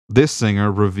this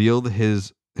singer revealed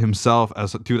himself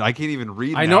as dude. I can't even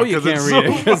read. I know you can't read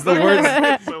it because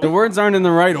the words aren't in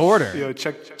the right order. Yo,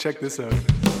 check this out.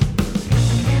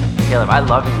 Caleb, I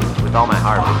love you with all my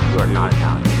heart, but you are not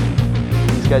Italian.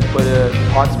 These guys put a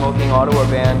pot-smoking Ottawa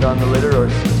band on the litter or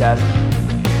test.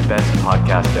 Best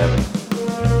podcast ever.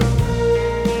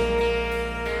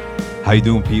 How you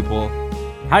doing, people?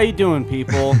 How you doing,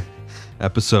 people?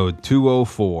 Episode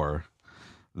 204.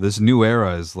 This new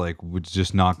era is like we're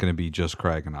just not going to be just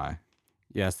Craig and I.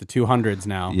 Yes, the 200s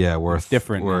now. Yeah, It's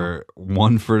different. We're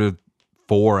one for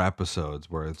 4 episodes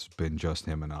where it's been just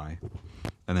him and I.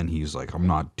 And then he's like, I'm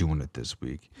not doing it this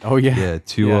week. Oh yeah. Yeah,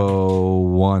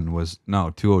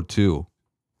 202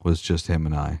 was just him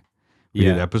and I. We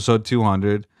did episode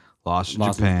 200, Lost in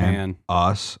Japan,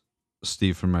 us,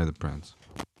 Steve from Ready the Prince.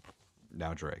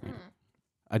 Now Drake.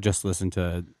 I just listened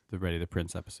to the Ready the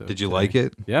Prince episode. Did you today. like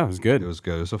it? Yeah, it was good. It was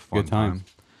good. It was a fun Good time. time.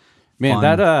 Man, Fun.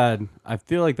 that I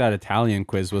feel like that Italian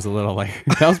quiz was a little like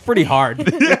that was pretty hard.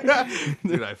 Dude,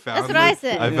 I found That's what I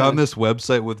said. I found this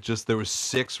website with there was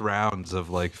 6 rounds of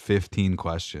like 15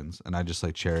 questions, and I just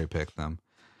like cherry picked them.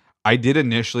 I did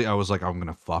initially. I was like, I'm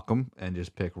gonna fuck them and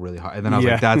just pick really hard, and then I was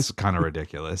like, that's kind of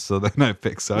ridiculous. So then I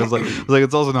picked. So I was like,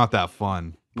 it's also not that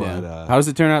fun. But How does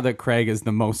it turn out that Craig is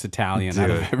the most Italian out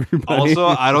of everybody? Also,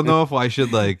 I don't know if I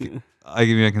should like. I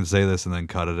can say this and then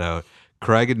cut it out.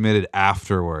 Craig admitted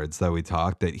afterwards that we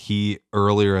talked that he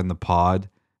earlier in the pod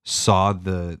saw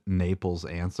the Naples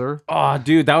answer. Oh,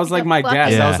 dude, that was like my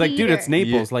guess. Yeah. I was like, dude, it's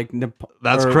Naples, Yeah. like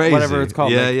That's or crazy. whatever it's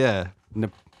called. Yeah, like, yeah.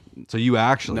 Nep- So you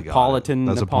actually Neapolitan-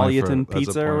 got it. That's a point Neapolitan for- that's a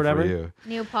pizza or point for whatever? you.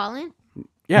 Neapolitan?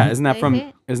 yeah, isn't that They from? say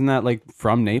it. Isn't that like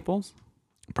from Naples?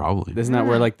 Probably. Isn't that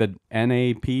where like the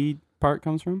NAP part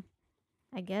comes from?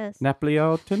 I guess.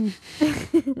 Napolitan.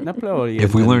 Napolitan.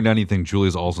 If we learned anything,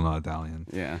 Julie's also not Italian.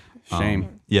 yeah,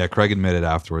 shame. Yeah, Craig admitted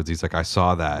afterwards. He's like, I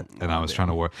saw that, and I was trying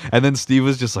to work. And then Steve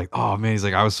was just like, oh man, he's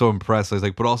like, I was so impressed. I was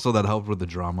like, but also that helped with the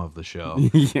drama of the show.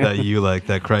 Yeah. That you like,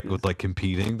 that Craig was like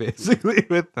competing basically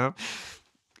with them.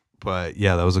 But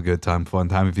yeah, that was a good time, fun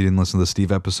time. If you didn't listen to the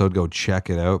Steve episode, go check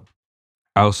it out.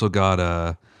 I also got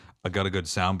a good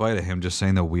soundbite of him just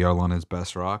saying that We Are London's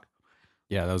best rock.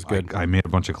 Yeah, that was good. I made a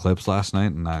bunch of clips last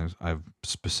night, and I've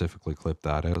specifically clipped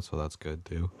that out, so that's good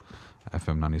too.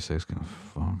 FM 96 gonna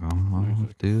fuck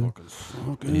off, dude.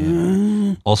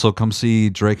 Yeah. Also, come see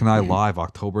Drake and I live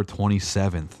October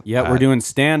 27th. Yeah, we're doing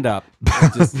stand up.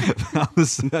 that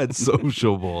was at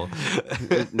Sociable.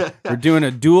 We're doing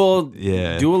a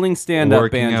dueling stand up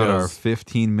Working out our banjos.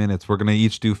 15 minutes. We're gonna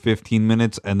each do 15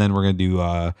 minutes, and then we're gonna do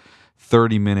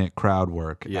 30-minute crowd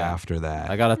work after that.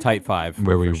 I got a tight 5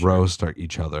 where we for sure. roast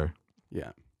each other.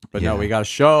 Yeah, but Yeah. no, we got a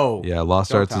show. Yeah,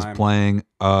 Lost Show Arts time. is playing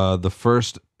the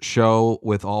first show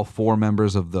with all 4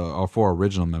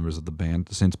 original members of the band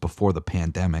since before the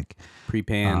pandemic.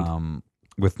 Pre-panned.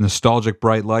 With Nostalgic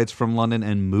Bright Lights from London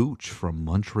and Mooch from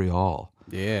Montreal.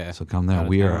 Yeah. So come there. Out of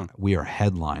We town. are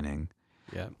headlining.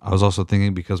 Yeah. I was also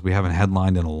thinking, because we haven't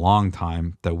headlined in a long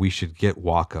time, that we should get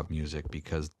walk-up music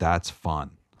because that's fun.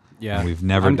 Yeah. And we've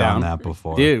never I'm done down. that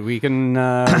before. Dude, we can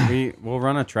we'll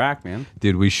run a track, man.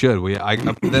 Dude, we should.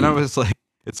 Then I was like,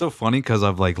 it's so funny because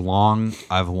I've long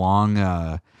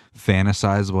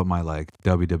fantasized what my like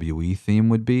WWE theme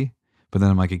would be, but then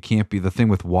I'm like, it can't be. The thing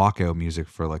with walkout music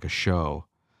for like a show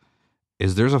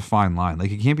is there's a fine line.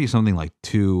 Like, it can't be something like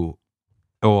too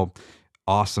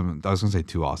awesome. I was gonna say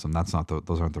too awesome. That's not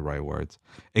those aren't the right words.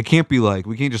 It can't be like,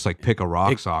 we can't just like pick a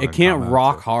rock song. It and can't come out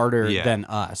rock to- harder Yeah. than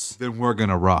us. Then we're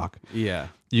gonna rock. Yeah.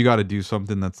 You got to do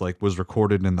something that's like was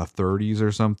recorded in the 30s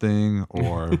or something,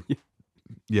 or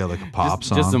yeah, like a pop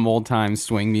song. Just some old time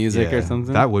swing music or Yeah,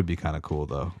 something. That would be kind of cool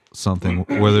though. Something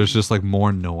where there's just like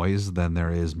more noise than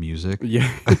there is music.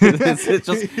 yeah.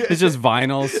 it's just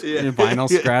vinyl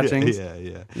scratchings.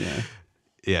 Yeah.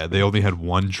 Yeah, they only had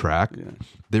one track. Yeah.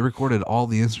 They recorded all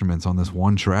the instruments on this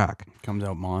one track. Comes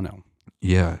out mono.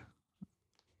 Yeah.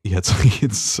 Yeah, it's like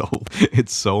it's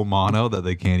so mono that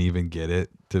they can't even get it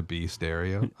to be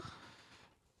stereo.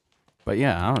 But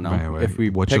yeah, I don't know. Anyway, if we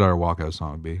what pick, should our walkout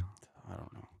song be? I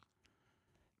don't know.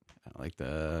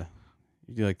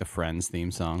 You do like the Friends theme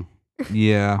song.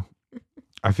 Yeah.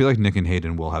 I feel like Nick and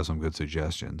Hayden will have some good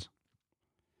suggestions.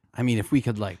 I mean, if we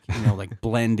could like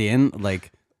blend in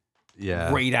like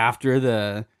Yeah. right after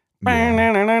the Yeah. and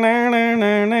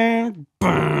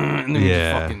then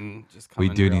Yeah. just come We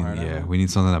in do real need, hard on yeah. it. We need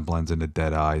something that blends into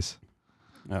Dead Eyes.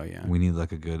 Oh yeah. We need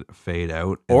like a good fade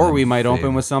out. and Or then we might fade open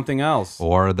in. with something else.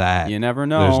 Or that. You never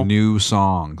know. There's new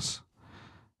songs.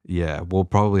 Yeah, we'll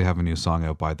probably have a new song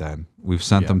out by then. We've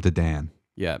sent them to Dan.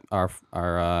 Yeah,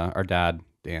 our dad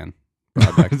Dan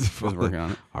Broadbeck was working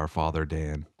on it. Our father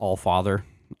Dan. All father.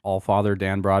 Allfather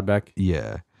Dan Broadbeck.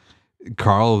 Yeah.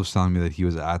 Carl was telling me that he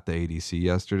was at the ADC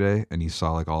yesterday and he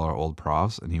saw like all our old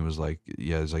profs and he was like,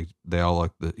 yeah, it's like they all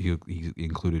look he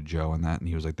included Joe in that and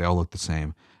he was like, they all look the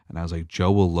same. And I was like,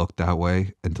 Joe will look that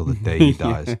way until the day he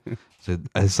dies. So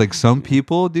it's like some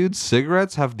people, dude,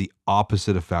 cigarettes have the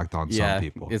opposite effect on some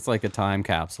people. It's like a time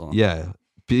capsule. Yeah.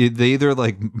 They either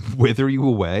like wither you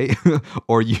away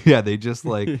or they just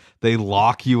like they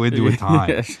lock you into a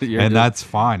time and that's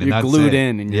fine. And You're that's glued it.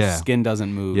 in and your skin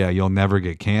doesn't move. Yeah, you'll never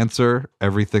get cancer.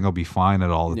 Everything will be fine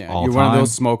at all You're time. one of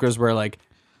those smokers where like,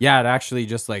 it actually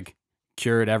just like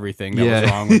cured everything that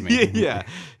was wrong with me. Yeah,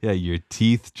 your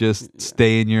teeth just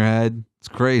stay in your head. It's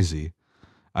crazy.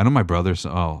 I know my brother's.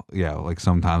 Oh yeah, like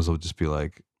sometimes they'll just be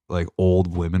like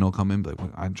old women will come in and be like,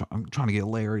 I'm trying to get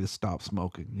Larry to stop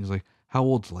smoking. He's like, how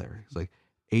old's Larry? He's like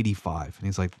 85, and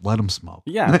he's like, let him smoke.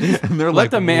 Yeah, and they're let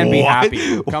like, the man be "What?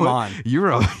 happy. Come What? on, you're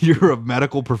a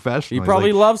medical professional. he He's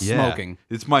probably like, loves "Yeah, smoking.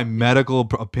 It's my medical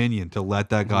opinion to let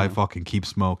that guy fucking keep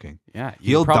smoking. Yeah,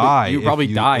 He'll die. You probably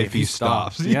die if he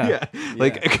stops. Yeah.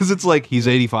 Like because it's like he's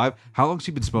 85. How long's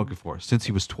he been smoking for? Since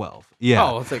he was 12. Yeah.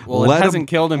 Oh, it's like, well, it hasn't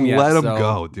killed him yet. Let him so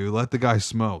go, dude. Let the guy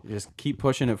smoke. Just keep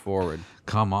pushing it forward.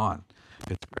 Come on.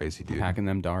 It's crazy, dude. Packing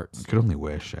them darts. Could only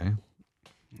wish, eh?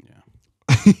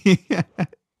 Yeah.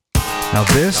 Now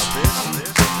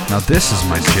this is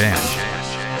my jam.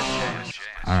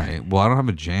 All right. Well, I don't have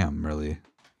a jam really.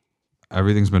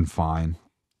 Everything's been fine.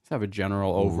 Just have a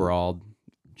general overall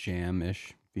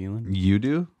jam-ish feeling. You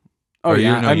do? Oh Or yeah,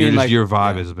 you're- no, I you're mean, just- like your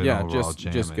vibe has been overall just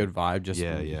jamming. good vibe. Just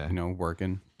Yeah. you know,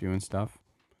 working, doing stuff.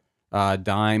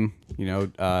 Dime, you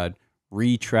know,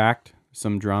 retracked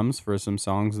some drums for some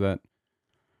songs that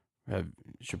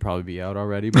should probably be out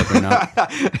already, but they're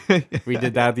not. We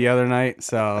did that the other night,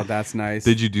 so that's nice.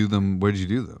 Did you do them? Where did you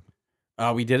do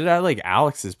them? We did it at like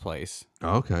Alex's place.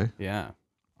 Oh, okay. Yeah.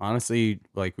 Honestly,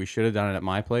 like we should have done it at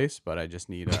my place, but I just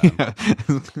need I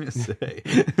was gonna say.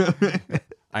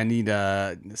 I need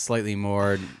slightly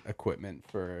more equipment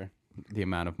for the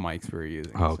amount of mics we're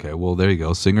using. Oh, okay. Well, there you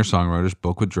go. Singer-songwriters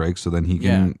book with Drake, so then he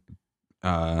can.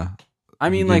 I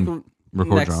mean, you like can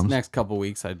record drums. next couple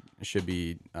weeks, I should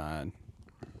be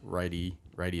righty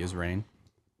as rain.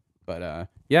 But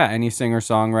yeah, any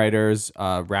singer-songwriters,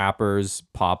 rappers,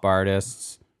 pop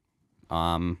artists,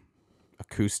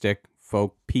 acoustic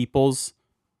folk peoples.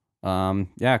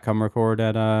 Yeah, come record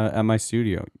at my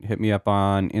studio. Hit me up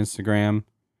on Instagram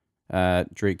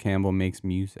at Drake Campbell Makes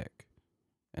Music.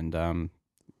 And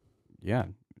yeah,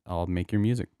 I'll make your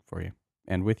music for you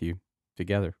and with you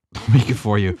together. I'll make it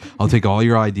for you. I'll take all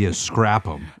your ideas, scrap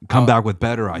them, come back with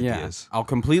better ideas. Yeah, I'll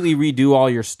completely redo all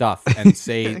your stuff and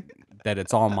say that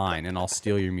it's all mine, and I'll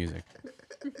steal your music.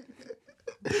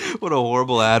 What a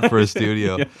horrible ad for a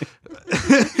studio.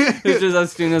 It's just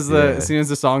as soon as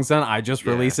the song's done, I just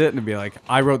release it and be like,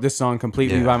 I wrote this song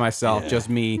completely by myself, just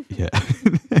me. Yeah.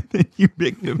 Then you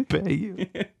make them pay you.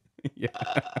 Yeah.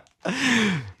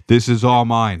 This is all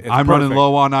mine. I'm running perfect.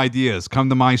 low on ideas. Come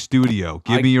to my studio.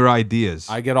 Give me your ideas.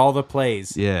 I get all the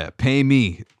plays. Yeah, pay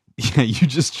me. Yeah, you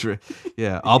just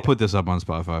I'll put this up on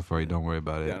Spotify for you. Don't worry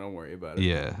about it. Yeah, don't worry about it.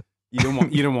 Yeah. You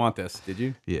didn't want this, did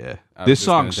you? Yeah. I was This just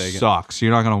song gonna take it. sucks.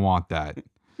 You're not going to want that.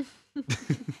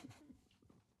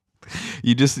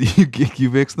 You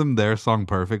mix them their song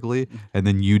perfectly and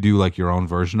then you do like your own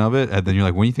version of it and then you're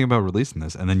like, when do you think about releasing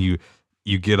this? And then you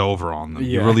get over on them.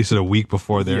 You Yeah. release it a week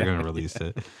before they're Yeah. going to release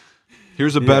it.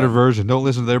 Here's a better version. Don't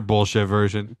listen to their bullshit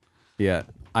version. Yeah.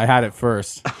 I had it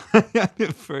first.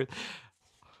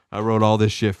 I wrote all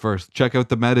this shit first. Check out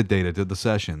the metadata to the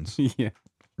sessions. Yeah.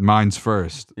 Mine's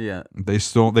first. Yeah. They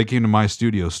came to my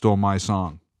studio, stole my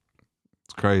song.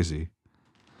 It's crazy.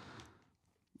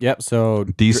 Yep. So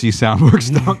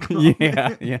DCSoundworks.com.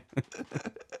 yeah.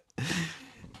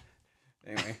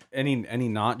 Anyway, any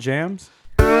not jams?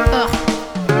 Ugh,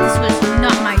 this was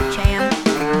not my jam.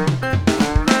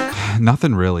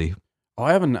 Nothing really. Oh,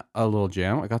 I have a little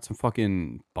jam. I got some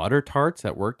fucking butter tarts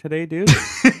at work today, dude.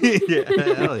 Yeah,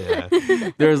 hell yeah.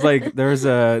 there was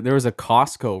a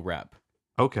Costco rep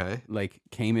Okay. like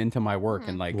came into my work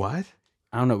and like What?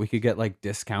 I don't know, we could get like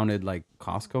discounted like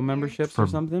Costco memberships or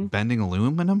something. Bending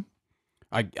aluminum?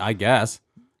 I guess.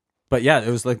 But yeah, it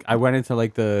was like I went into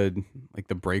like the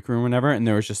break room or whatever, and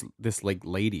there was just this like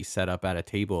lady set up at a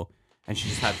table, and she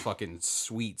just had fucking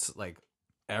sweets like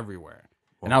everywhere.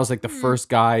 And I was like the first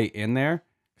guy in there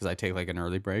because I take like an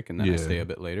early break and then I Yeah. stay a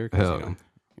bit later because Hell.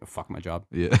 fuck my job.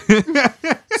 Yeah.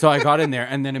 So I got in there,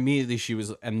 and then immediately she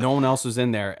was, and no one else was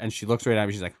in there, and she looks right at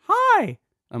me. She's like, "Hi."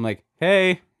 I'm like,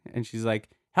 "Hey," and she's like,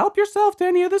 "Help yourself to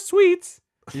any of the sweets."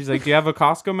 She's like, "Do you have a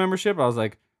Costco membership?" I was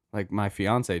like, like my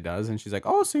fiance does, and she's like,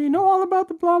 "Oh, so you know all about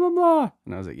the blah blah blah?"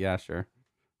 And I was like, "Yeah, sure."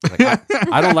 Like,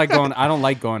 I don't like going. I don't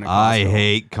like going to Costco. I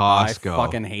hate Costco. I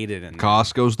fucking hate it. In there.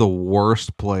 Costco's the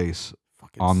worst place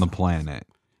Fucking on the sucks. planet.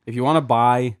 If you want to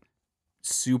buy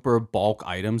super bulk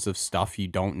items of stuff you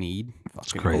don't need,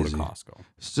 fucking go crazy. to Costco.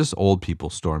 It's just old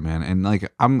people's store, man. And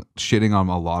like, I'm shitting on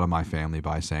a lot of my family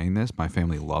by saying this. My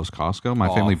family loves Costco. My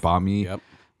family bought me. Yep.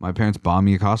 My parents bought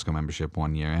me a Costco membership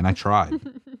one year, and I tried.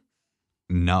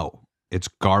 No, it's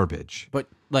garbage. But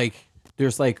like,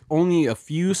 there's like only a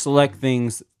few select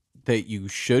things that you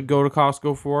should go to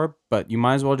Costco for, but you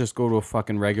might as well just go to a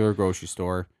fucking regular grocery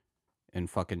store and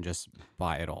fucking just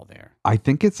buy it all there. I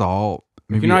think it's all. If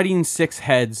Maybe you're not eating 6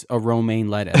 heads of romaine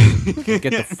lettuce, get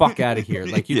the fuck out of here.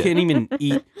 Like, you can't even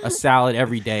eat a salad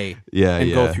every day yeah, and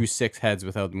yeah, go through 6 heads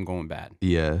without them going bad.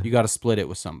 yeah. You got to split it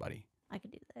with somebody. I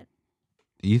could do that.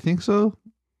 You think so?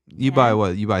 You Yeah. buy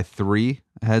what? You buy 3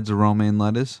 heads of romaine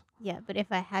lettuce? Yeah, but if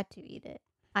I had to eat it,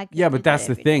 I could. Yeah, do but that's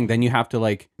that the every thing. day. Then you have to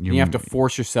like, You- you have to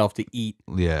force yourself to eat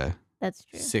Yeah, That's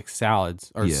true. 6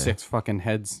 salads or Yeah. 6 fucking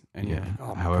heads, and you're yeah. like,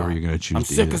 oh my However God, you're gonna choose I'm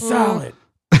to sick eat of it. salad.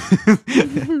 Like,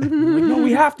 no,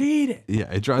 we have to eat it.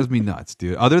 Yeah, it drives me nuts,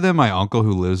 dude. Other than my uncle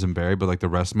who lives in Barrie, but like the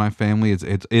rest of my family,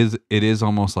 it is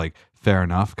almost like fair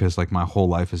enough because like my whole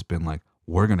life has been like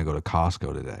we're gonna go to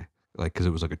Costco today, like because it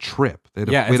was like a trip. They had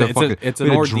to, Yeah, we had it's to a- fucking, it's we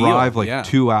an had to ordeal, drive like yeah.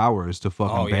 2 hours to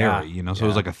fucking Oh, yeah, Barrie, you know. So it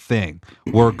was yeah. like a thing.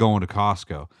 We're going to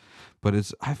Costco, but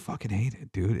I fucking hate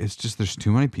it, dude. It's just there's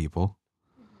too many people,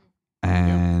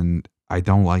 and I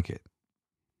don't like it.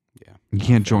 Yeah, You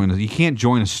can't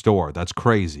join a store. That's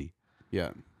crazy. yeah,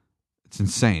 It's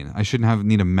insane. I shouldn't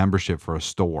need a membership for a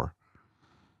store.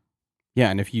 yeah.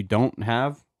 And if you don't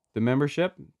have the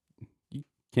membership, you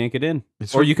can't get in.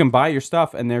 It's Or you can buy your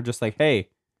stuff, and they're just like, "Hey,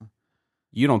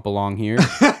 you don't belong here.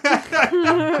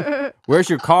 Where's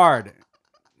your card?"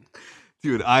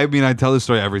 Dude, I mean, I tell this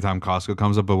story every time Costco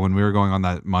comes up, but when we were going on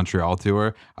that Montreal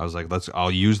tour, I was like,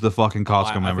 I'll use the fucking Costco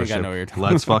I think I membership. know what you're talking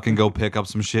Let's fucking go pick up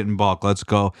some shit in bulk. Let's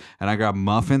go. And I grabbed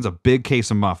muffins, a big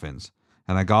case of muffins.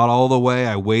 And I got all the way.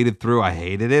 I waded through. I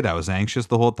hated it. I was anxious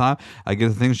the whole time. I get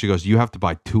the thing. She goes, "You have to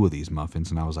buy 2 of these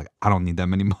muffins." And I was like, "I don't need that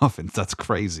many muffins. That's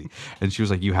crazy." And she was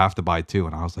like, "You have to buy 2."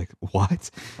 And I was like,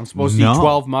 "What?" I'm supposed to No. eat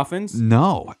 12 muffins.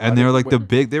 No, and they they- were like the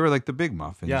big. They were like the big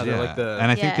muffins. Yeah, they're like the-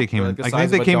 And I think Yeah. they came. They're In, like the I size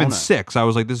think they of a came in donut. 6. I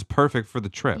was like, "This is perfect for the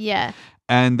trip." Yeah.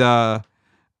 And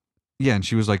yeah, and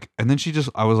she was like, and then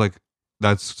I was like,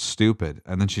 "That's stupid."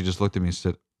 And then she just looked at me and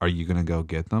said, "Are you gonna go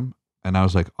get them?" And I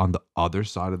was like, "On the other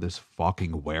side of this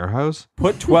fucking warehouse?"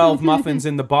 Put 12 muffins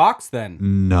in the box, then.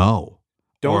 No.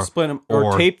 Don't Or- split them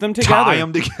or tape them together. Tie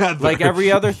them together. Like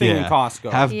every other thing in Yeah.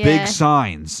 Costco. Have Yeah. big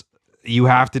signs. You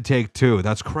have to take 2.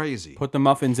 That's crazy. Put the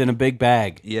muffins in a big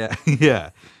bag. Yeah,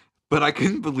 yeah. But I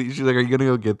couldn't believe she's like, "Are you gonna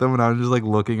go get them?" And I was just like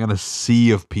looking at a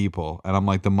sea of people, and I'm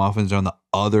like, the muffins are on the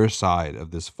other side of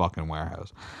this fucking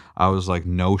warehouse. I was like,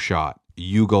 "No shot.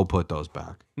 You go put those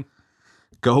back.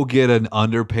 Go get an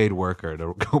underpaid worker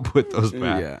to go put those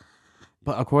back." Yeah.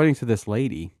 But according to this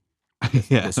lady,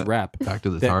 Yeah. this rep, Back to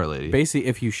the that tar lady. basically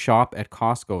if you shop at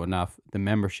Costco enough, the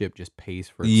membership just pays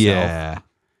for itself. Yeah,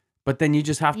 But then you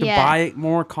just have to Yeah. buy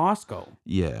more Costco.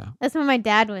 yeah. That's what my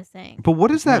dad was saying. But what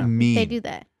does that Yeah. mean? They do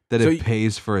that. That So it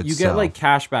pays for itself. You get like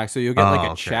cash back, so you'll get like Oh,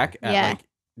 a okay. check at Yeah. like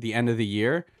the end of the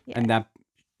year, Yeah. and that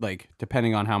like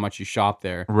depending on how much you shop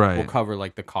there, Right. will cover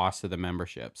like the cost of the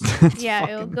memberships. Yeah,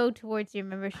 it'll go towards your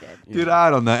membership. Dude, I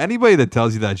don't know. Anybody that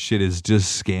tells you that shit is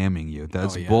just scamming you.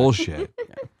 That's Oh, yeah. bullshit.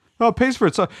 Oh, it pays for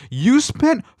itself. You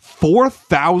spent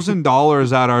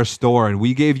 $4,000 at our store, and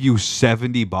we gave you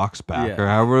 $70 back, Yeah. or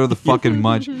however the fucking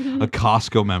much a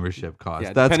Costco membership costs.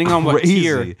 Yeah, That's depending crazy. on what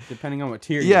tier. Depending on what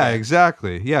tier. you Yeah, get.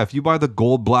 exactly. Yeah, if you buy the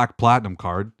gold, black, platinum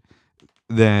card,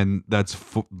 then that's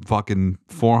fucking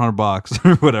 $400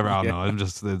 or whatever. I don't know. I'm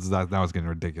just now it's getting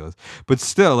ridiculous. But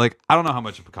still, like, I don't know how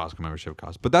much a Costco membership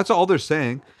costs. But that's all they're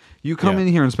saying. You come Yeah. in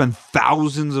here and spend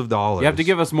thousands of dollars. You have to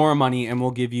give us more money, and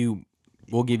we'll give you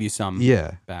some.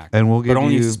 Yeah. back. And we'll give but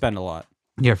only you if you spend a lot.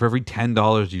 Yeah, for every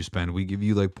 $10 you spend, we give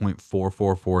you like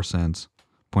 0.444 cents.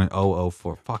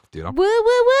 0.004. Fuck, dude. Woo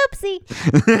woo whoopsie.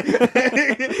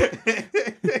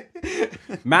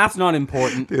 Math's not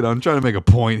important. Dude, I'm trying to make a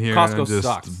point here. and Costco I'm just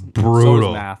sucks. So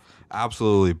brutal. does math.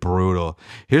 Absolutely brutal.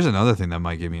 Here's another thing that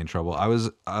might get me in trouble. I was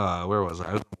where was I?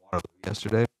 I was in Waterloo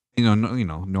yesterday. Normally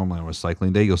on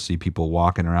recycling day, you'll see people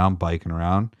walking around, biking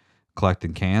around,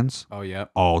 collecting cans. Oh yeah.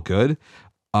 All good.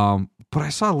 But I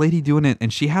saw a lady doing it,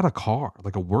 and she had a car,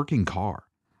 like a working car,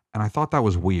 and I thought that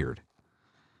was weird.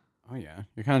 Oh yeah.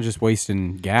 You're kind of just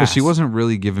wasting gas. Because she wasn't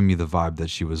really giving me the vibe that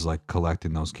she was like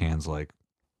collecting those cans, like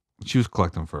she was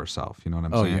collecting them for herself. You know what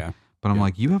I'm Oh saying? yeah. But I'm Yeah.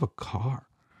 like, you have a car,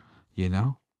 you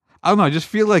know? I don't know. I just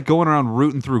feel like going around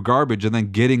rooting through garbage and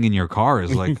then getting in your car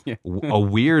is like a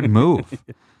weird move.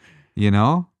 You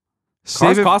know?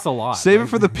 Cars cost a lot. Save it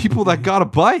for the people that got a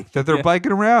bike that they're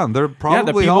biking around. They're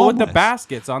probably the people with the homeless.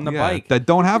 baskets on the bike that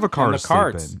don't have a car and to the sleep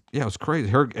carts. in. Yeah, it was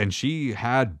crazy. And she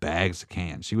had bags of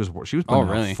cans. She was putting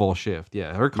really? a full shift.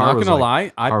 Yeah, her car Not was gonna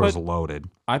like, lie, car was loaded.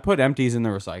 I put empties in the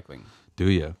recycling.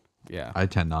 Do you? Yeah. I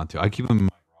tend not to. I keep them in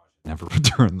my garage. Never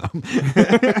return them.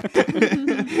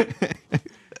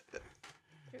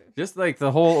 Just like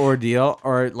the whole ordeal,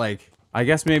 or like I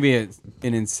guess maybe it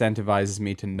incentivizes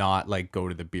me to not like go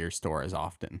to the beer store as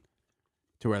often.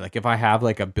 To where like if I have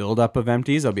like a buildup of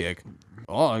empties, I'll be like,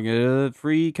 oh, I get a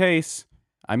free case.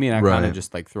 I mean, I'm kind Right. of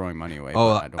just like throwing money away.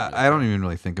 Oh, but I don't even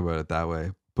really think about it that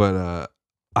way. But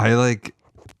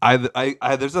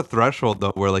I there's a threshold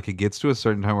though where like it gets to a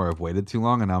certain time where I've waited too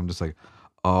long, and now I'm just like,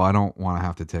 oh, I don't want to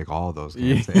have to take all of those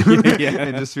cans.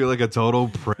 And just feel like a total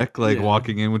prick, like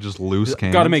walking in with just loose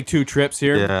cans. Got to make 2 trips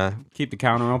here. Yeah. Keep the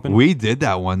counter open. We did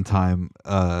that one time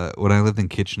when I lived in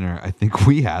Kitchener. I think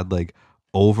we had like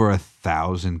over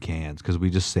 1,000 cans because we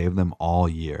just saved them all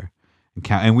year.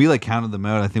 And we like counted them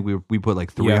out. I think we put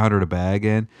like 300 a bag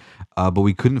in, but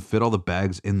we couldn't fit all the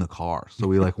bags in the car. So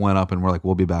we like went up and we're like,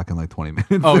 we'll be back in like 20 minutes.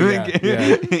 Oh,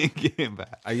 yeah. Came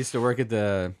back. I used to work at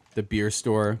the beer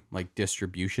store, like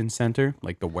distribution center,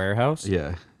 like the warehouse.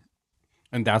 Yeah.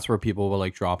 And that's where people will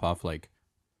like drop off like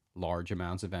large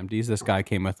amounts of empties. This guy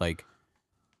came with like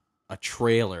a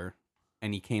trailer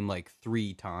and he came like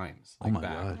 3 times. Like, Oh my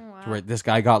back. God. To where this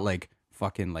guy got like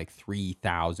fucking like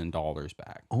 $3,000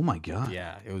 back. Oh my God.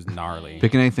 Yeah, it was gnarly.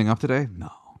 Picking anything up today?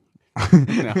 No.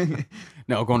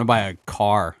 No, going to buy a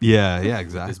car. Yeah,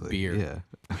 exactly. beer. Yeah.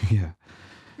 Yeah.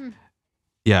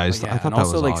 Yeah, I But thought and that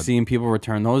also was like odd. seeing people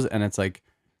return those, and it's like,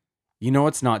 you know,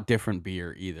 it's not different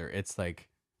beer either. It's like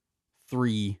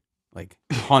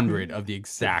 300 of the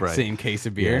exact Right. same case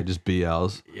of Yeah, beer. just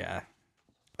BLs. Yeah.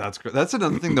 That's great. That's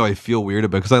another thing though I feel weird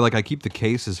about because I keep the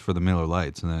cases for the Miller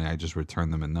Lights and then I just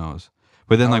return them in those.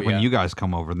 But then like yeah. when you guys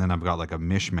come over, then I've got like a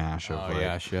mishmash of Oh like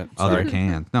yeah, shit. other Sorry.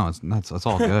 cans. No, it's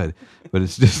all good. But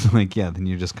it's just like then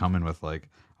you're just coming with like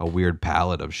a weird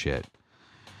palette of shit.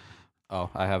 Oh,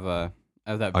 I have that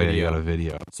Oh video. yeah, you got a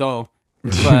video. So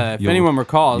if You'll- anyone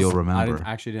recalls, you'll I remember.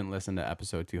 actually didn't listen to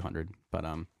episode 200, but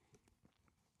I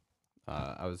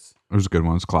was It was a good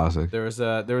one. It's classic. there was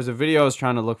a video I was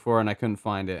trying to look for and I couldn't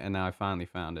find it, and now I finally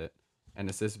found it. And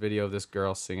it's this video of this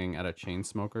girl singing at a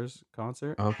Chainsmokers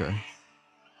concert. Okay.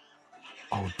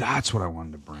 Oh, that's what I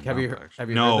wanted to bring Have up. you- actually. have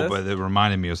you no, heard this? but it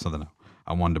reminded me of something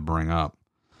I wanted to bring up.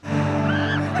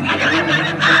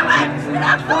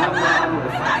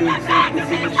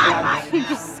 You're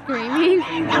just screaming.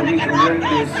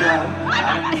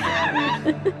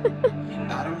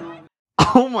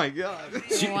 Oh my god.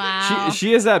 Wow.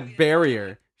 She is that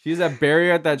barrier. She's that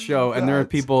barrier at that show, and there are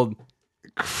people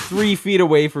 3 feet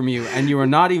away from you, and you are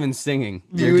not even singing.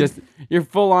 You're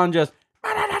full on just.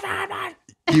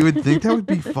 You would think that would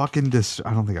be fucking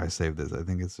I don't think I saved this. I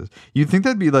think it's just. You'd think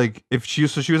that'd be like if she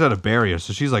was at a barrier,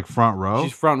 so she's like front row.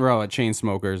 She's front row at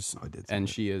Chainsmokers, I did see and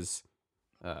that. she is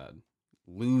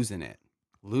losing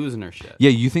her shit. Yeah,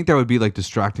 you think that would be like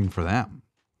distracting for them.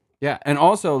 Yeah, and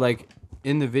also like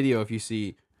in the video, if you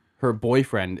see her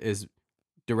boyfriend is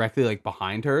directly like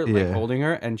behind her, like Yeah. holding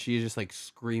her, and she's just like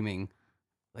screaming.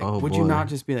 Like, Oh, would you boy. not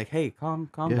just be like, "Hey, calm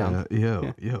down"?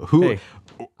 Yo. Who? Hey,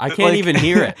 I can't even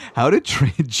hear it. How did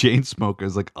trained chain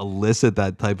smokers like elicit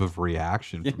that type of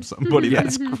reaction from somebody? Yeah.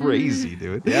 That's crazy,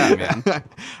 dude. Yeah, man.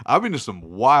 I've been to some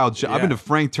wild shows. I've been Yeah. to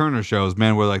Frank Turner shows,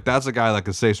 man, where like that's a guy that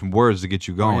could say some words to get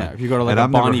you going. Yeah, if you go to like And a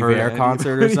I've never Bon heard Iver anybody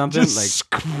concert or something, just like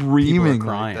screaming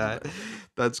crying. like that.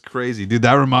 That's crazy, dude.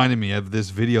 That reminded me of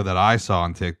this video that I saw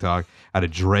on TikTok at a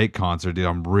Drake concert, dude.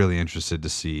 I'm really interested to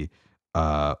see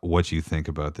what you think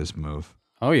about this move.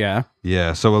 Oh yeah,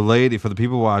 Yeah, so a lady, for the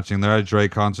people watching, they're at a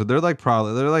Drake concert. They're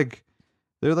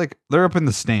up in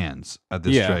the stands at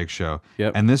this Yeah. Drake show.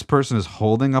 Yep. And this person is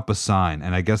holding up a sign,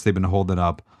 and I guess they've been holding it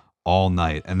up all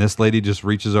night. And this lady just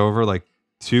reaches over like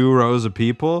 2 rows of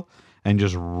people and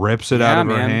just rips it out Yeah, of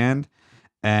her man. hand.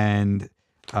 And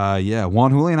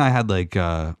Juan Juli and I had like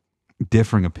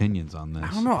differing opinions on this.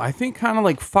 I don't know. I think kind of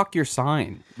like fuck your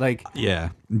sign. Like Yeah.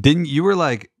 Didn't you were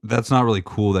like, that's not really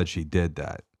cool that she did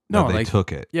that. No, that they like-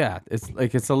 took it. yeah,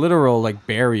 it's a literal like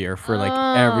barrier for like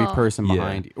every Oh. person Yeah.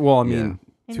 behind you. Well, I mean,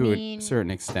 I to mean- a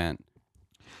certain extent.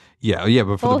 Yeah,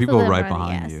 but for Both the people of them right are the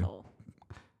behind you. asshole.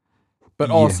 But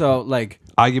Yeah. also, like,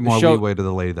 I give more show- leeway to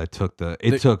the lady that took the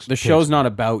show's not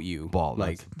about you. Ball,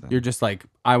 Like, that's the thing. you're just like,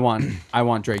 I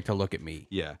want Drake to look at me.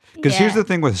 Yeah, because here's Yeah. the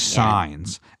thing with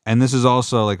signs, and this is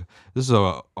also like this is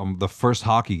the first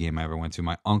hockey game I ever went to.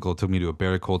 My uncle took me to a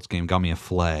Barrie Colts game, got me a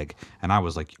flag, and I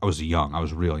was young, I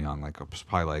was real young, like I was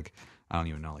probably like I don't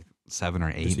even know, like 7 or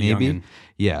 8 Just a maybe. youngin'.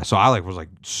 Yeah, so I was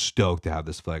stoked to have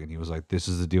this flag, and he was like, "This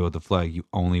is the deal with the flag. You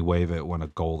only wave it when a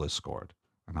goal is scored."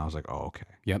 And I was like, "Oh, okay."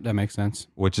 Yep, that makes sense.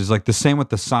 Which is like the same with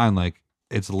the sign, like.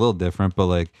 It's a little different, but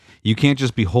like you can't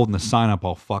just be holding the sign up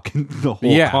all fucking the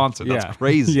whole Yeah, concert. That's yeah.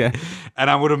 crazy. Yeah. And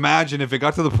I would imagine if it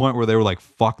got to the point where they were like,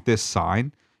 "Fuck this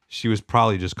sign," she was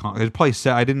probably just. It probably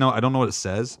said, I don't know what it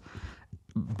says,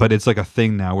 but it's like a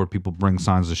thing now where people bring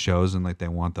signs to shows and like they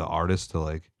want the artist to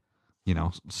like,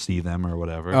 see them or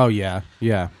whatever. Oh yeah,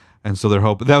 yeah, And so they're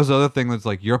hoping. That was the other thing that's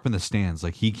like you're up in the stands,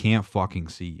 like he can't fucking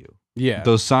see you. yeah.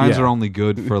 Those signs Yeah. are only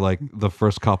good for like the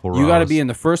first couple rows. You got to be in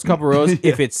the first couple rows.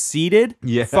 If it's seated,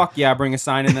 Yeah. fuck yeah, bring a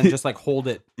sign and then just like hold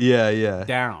it Yeah.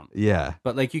 down. Yeah.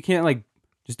 But like you can't like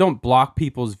just don't block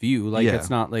people's view. Like Yeah. it's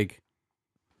not like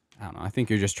I don't know. I think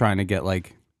you're just trying to get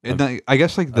like And then, I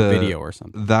guess like a the video or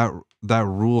something. that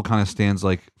rule kind of stands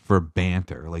like for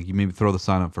banter. Like you maybe throw the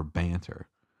sign up for banter,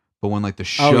 but when like the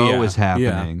show yeah, is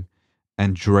happening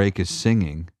and Drake is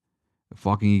singing,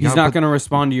 fucking He's not going to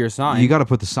respond to your sign. You got to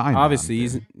put the sign. Obviously, down,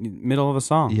 he's dude. in the middle of a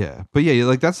song. Yeah, but yeah,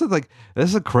 like that's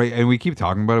a crazy, and we keep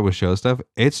talking about it with show stuff.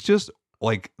 It's just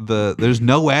like there's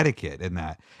no etiquette in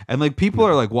that, and like people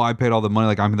are like, "Well, I paid all the money,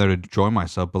 like I'm there to enjoy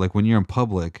myself," but like when you're in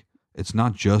public, it's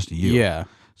not just you. Yeah.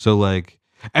 So like,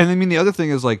 and I mean the other thing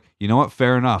is like, you know what?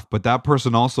 Fair enough, but that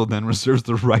person also then reserves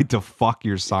the right to fuck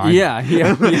your sign. Yeah.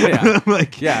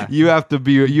 Like, Yeah. you have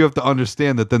to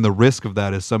understand that then the risk of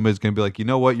that is somebody's gonna be like, you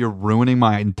know what? You're ruining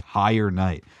my entire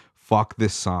night. Fuck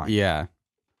this sign. Yeah.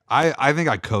 I think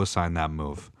I co-sign that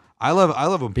move. I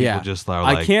love when people Yeah. just are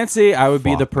like, I can't say I would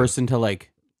be the fuck. person to like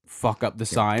fuck up the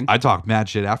sign. I talk mad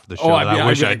shit after the show. I'd and be- I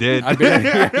wish I'd I be did. like- I'd be like,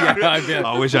 yeah, I'd be like-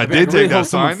 I wish I I'd be like, did really take that hope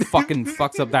someone sign. fucking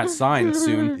fucks up that sign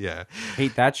soon. Yeah.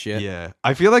 Hate that shit. Yeah,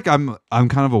 I feel like I'm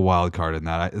kind of a wild card in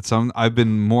that. I've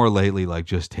been more lately like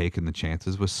just taking the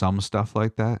chances with some stuff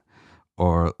like that,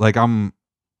 or like I'm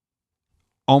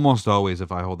almost always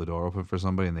if I hold the door open for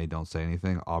somebody and they don't say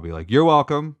anything, I'll be like, "You're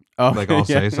welcome." Oh, Like I'll yeah.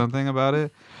 say something about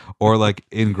it, or like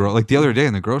like the other day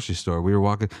in the grocery store, we were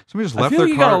walking. Somebody just I left feel their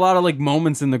like you cart. got a lot of like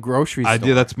moments in the grocery store. I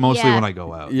do. That's mostly Yeah. when I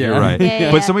go out. Yeah. You're right.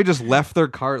 Yeah, But yeah. somebody just left their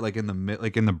cart like in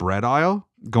the bread aisle,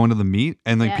 going to the meat,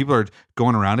 and like Yeah. people are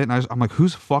going around it, and I'm like,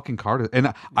 whose fucking cart is?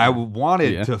 And I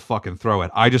wanted Yeah. to fucking throw it.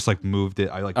 I just like moved it.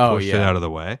 I like Oh, pushed it yeah. out of the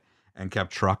way and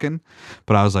kept trucking.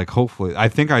 But I was like, hopefully, I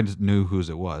think I just knew whose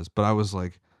it was. But I was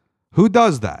like, who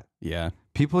does that? Yeah.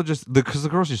 People just because the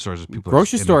grocery store is just people. are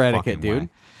Grocery just in store their etiquette, fucking dude. way.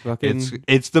 Fucking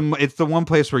It's the one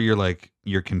place where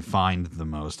you're confined the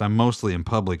most. I'm mostly in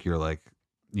public. You're like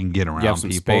you can get around you have some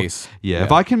people. space. Yeah,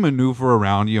 if I can maneuver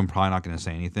around you, I'm probably not going to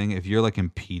say anything. If you're like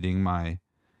impeding my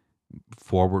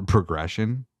forward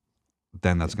progression,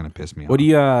 then that's going to piss me off.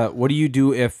 What do you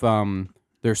do if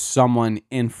there's someone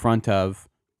in front of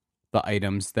the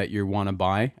items that you want to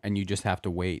buy and you just have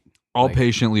to wait? I'll like-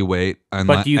 patiently wait,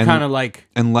 But do you kind of like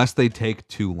unless they take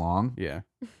too long. yeah,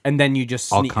 and then you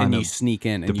just I'll sneak kind and you of- sneak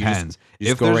in and Depends. you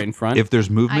just go there's- right in front. If there's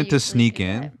movement to usually sneak do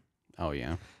in, that. oh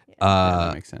yeah, yeah, uh,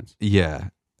 that makes sense. yeah,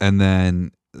 and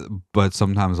then, but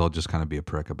sometimes I'll just kind of be a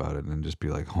prick about it and just be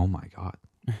like, "Oh my god,"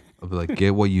 I'll be like,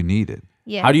 "Get what you needed."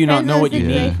 Yeah. How do you not Depends know on what the you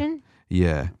need? situation.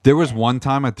 Yeah, there was one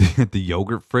time at the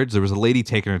yogurt fridge. There was a lady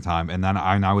taking her time, and then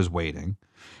I was waiting.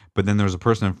 But then there was a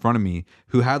person in front of me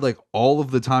who had like all of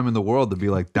the time in the world to be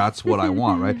like, "That's what I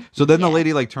want," right? So then the Yeah.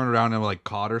 lady like turned around and like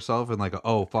caught herself and like,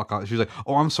 "Oh fuck!" She's like,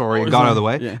 "Oh, I'm sorry," and Oh, got out of the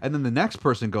way. sorry. Yeah. And then the next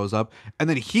person goes up, and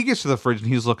then he gets to the fridge and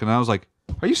he's looking. And I was like,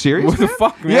 "Are you serious?" What the man?"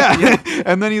 fuck, man? Yeah.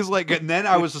 And then he's like, and then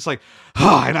I was just like,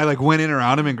 and I like went in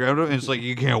around him and grabbed him, and it's like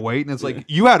you can't wait, and it's like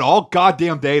you had all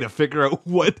goddamn day to figure out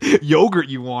what yogurt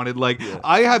you wanted. Like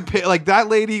I had like that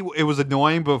lady. It was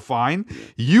annoying, but fine.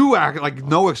 You act like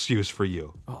no excuse for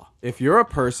you. If you're a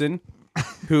person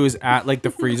who's at like the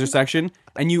freezer section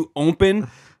and you open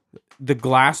the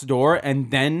glass door and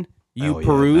then you Oh, yeah,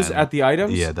 peruse man. at the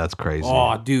items, Yeah, that's crazy.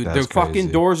 oh dude, That's the fucking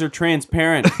crazy. doors are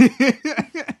transparent.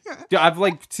 Dude, I've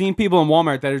like seen people in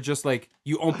Walmart that are just like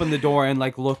you open the door and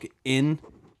like look in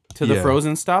to the Yeah.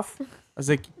 frozen stuff. I was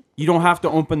like, you don't have to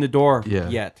open the door Yeah.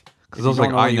 yet. Because if I was you like,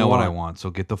 don't I you know what I want,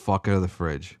 so get the fuck out of the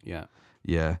fridge. Yeah.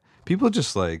 Yeah, people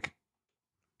just like,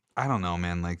 I don't know,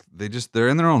 man. Like they're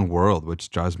in their own world, which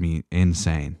drives me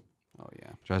insane. Oh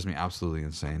yeah. Drives me absolutely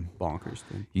insane. Bonkers,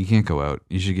 dude. You can't go out.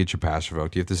 You should get your pass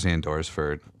revoked. You have to stay indoors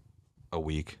for a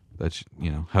week. That's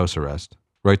house arrest.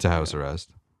 Right to house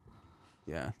arrest.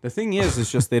 Yeah. The thing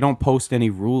is just they don't post any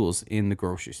rules in the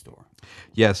grocery store.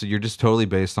 Yeah, so you're just totally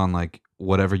based on like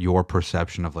whatever your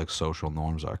perception of like social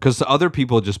norms are. Because other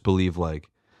people just believe like,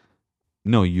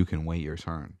 no, you can wait your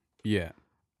turn, Yeah.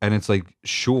 and it's like,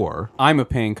 sure, I'm a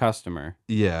paying customer.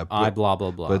 yeah, I but, blah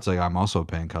blah blah. but it's like I'm also a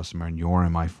paying customer, and you're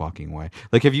in my fucking way.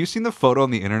 Like, have you seen the photo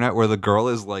on the internet where the girl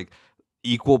is like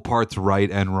equal parts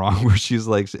right and wrong? Where she's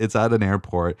like, it's at an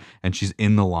airport and she's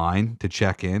in the line to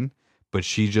check in, but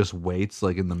she just waits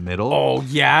like in the middle. oh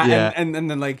yeah, Yeah. and then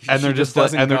like And she they're just like,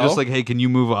 doesn't and they're just go, like, hey, can you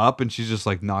move up? And she's just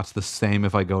like, no, it's the same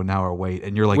if I go now or wait.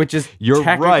 And you're like, which is you're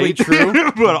technically right, true,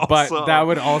 but but also, that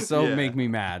would also yeah. make me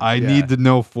mad. I Yeah. need to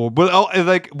know full. But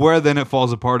like where then it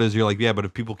falls apart is you're like, yeah, but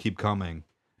if people keep coming,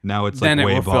 now it's like Then it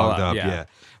way will fill bogged up, up. yeah. Yeah.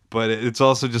 But it's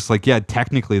also just like, yeah,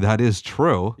 technically that is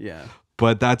true. Yeah.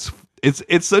 But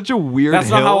it's such a weird. That's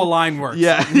not how a hill. line works.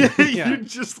 Yeah, Yeah. you're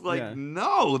just like Yeah.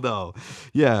 no, though.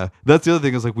 Yeah, that's the other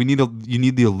thing is like you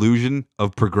need the illusion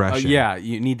of progression. Yeah,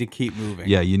 you need to keep moving.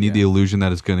 Yeah, you need the illusion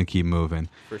that it's gonna keep moving.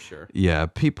 for sure. Yeah,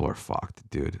 people are fucked,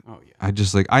 dude. Oh yeah. I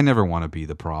just like I never want to be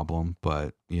the problem,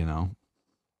 but you know,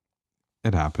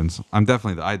 it happens. I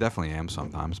definitely am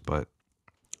sometimes, but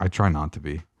I try not to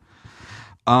be.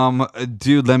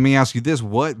 Dude, let me ask you this: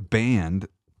 what band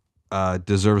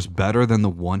deserves better than the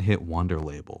one-hit wonder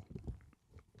label?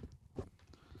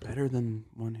 Better than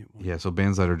one hit wonder. Yeah, so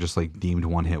bands that are just like deemed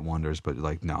one-hit wonders, but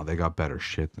like no, they got better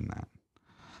shit than that.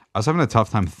 I was having a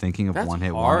tough time thinking of That's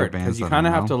one-hit wonder hard bands. because you that I kind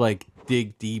of have know. to like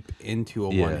dig deep into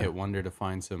a Yeah. one hit wonder to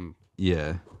find some.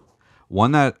 Yeah,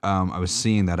 one that I was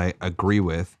seeing that I agree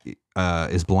with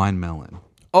is Blind Melon.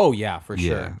 Oh yeah, for Yeah,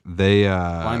 sure. they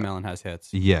Blind Melon has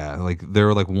hits. yeah, like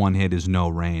their like one hit is No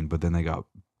Rain, but then they got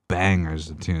bangers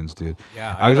of tunes, dude.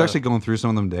 Yeah, I was gotta- actually going through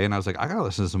some of them today, and I was like, I gotta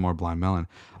listen to some more Blind Melon.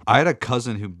 I had a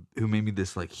cousin who made me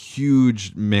this like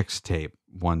huge mixtape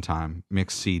one time,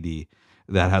 mix CD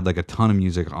that had like a ton of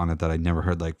music on it that I'd never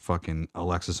heard, like fucking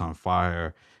Alexis on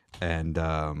Fire and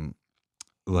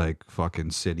like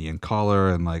fucking City in Color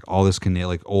and like all this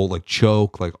like old like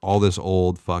Choke, like all this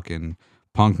old fucking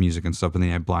punk music and stuff, and then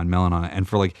he had Blind Melon on it. And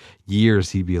for like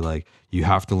years he'd be like, you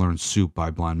have to learn Soup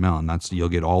by Blind Melon. You'll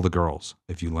get all the girls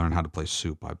if you learn how to play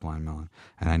Soup by Blind Melon.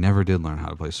 And I never did learn how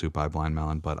to play Soup by Blind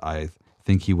Melon, but I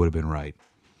think he would have been right.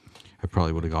 I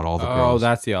probably would have got all the Oh, girls.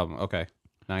 that's the album. Okay,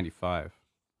 95.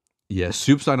 Yeah,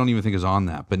 Soup's I don't even think is on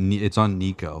that, but it's on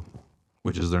Nico,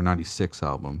 which is their 96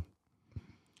 album.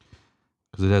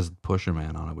 Because it has Pusher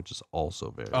Man on it, which is also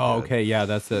very Oh, good. okay. Yeah,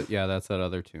 that's it. Yeah, that's that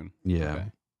other tune. Yeah,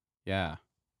 Okay. Yeah.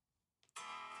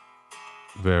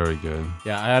 very good.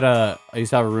 Yeah, I used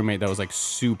to have a roommate that was like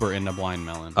super into Blind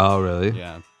Melon. Oh, really?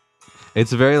 Yeah.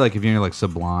 It's very like if you're like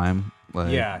Sublime.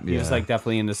 Like, Yeah, he was like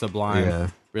definitely into Sublime. Yeah.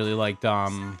 Really liked who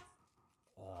else?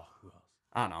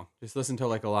 I don't know. Just listen to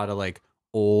like a lot of like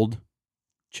old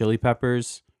Chili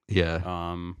Peppers,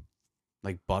 Yeah.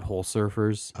 like Butthole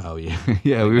Surfers. Oh yeah,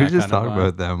 yeah. Like We were that just kind of talking vibe.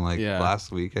 about them like Yeah.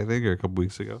 last week, I think, or a couple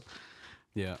weeks ago.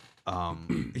 Yeah.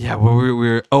 Yeah. Well, we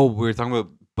were talking about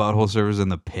Butthole Surfers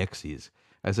and the Pixies.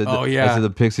 I said, Oh, I yeah. said the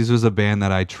Pixies was a band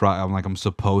that I'm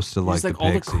supposed to like. It's like the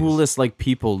all Pixies. the coolest like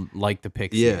people like the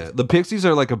Pixies. Yeah, the Pixies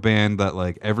are like a band that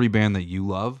like every band that you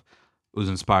love was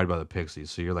inspired by the Pixies.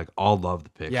 So you're like, all love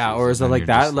the Pixies. Yeah, or is it and like you're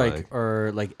that, just like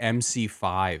or like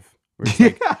MC5? Where it's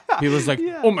like people's like,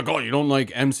 Yeah. oh my god, you don't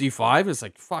like MC5? It's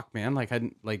like, fuck, man. Like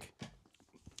I like.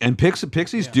 And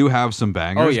Pixies do have some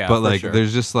bangers, Oh, yeah, but for like sure.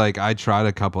 there's just like I tried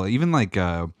a couple, even like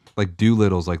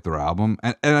Doolittle's like their album,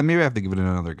 and maybe I have to give it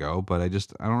another go, but I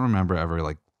don't remember ever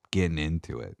like getting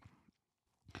into it,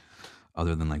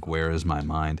 other than like Where Is My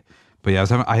Mind. But yeah,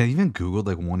 I even googled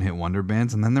like one hit wonder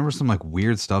bands, and then there was some like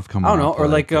weird stuff coming. I don't know, up, or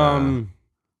like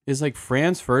is like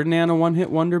Franz Ferdinand a one hit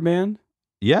wonder band?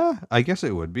 yeah, I guess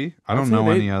it would be. I I'd don't say know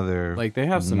they- any other Like they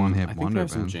have some one I hit think wonder they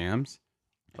have some bands. jams.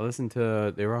 I listened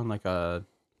to they were on like a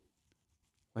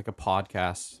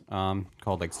podcast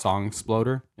called like Song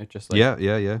Exploder. It just like Yeah.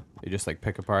 they just like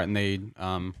pick apart and they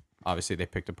obviously they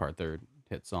picked apart their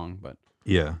hit song, but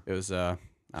Yeah. it was I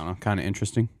don't know, kind of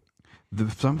interesting.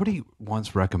 Somebody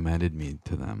once recommended me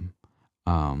to them.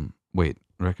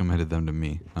 Recommended them to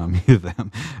me. Me to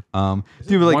them.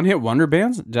 Dude, like one hit wonder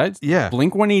bands? Did I, yeah,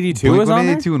 Blink 182 Blink is on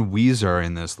there? 182 and Weezer are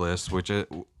in this list, which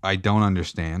I don't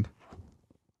understand.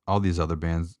 All these other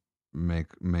bands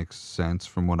make sense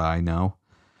from what I know.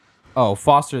 Oh,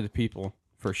 Foster the People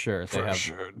for sure. They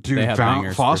have dude. they have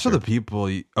bangers for Foster sure. the People.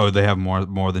 Oh, they have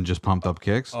more than just Pumped Up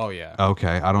Kicks. Oh yeah.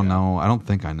 Okay, I don't know. I don't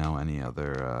think I know any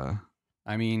other.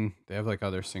 I mean, they have like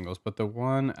other singles, but the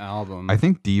one album I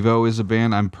think Devo is a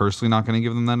band. I'm personally not going to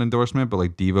give them that endorsement, but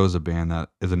like Devo is a band that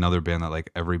is another band that like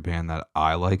every band that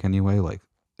I like anyway like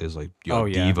is like, yo, Oh,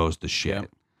 yeah. Devo's the shit. Yep.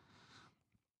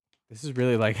 This is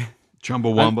really like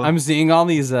Chumbawamba. I'm seeing all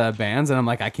these bands and I'm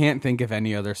like, I can't think of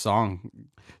any other song.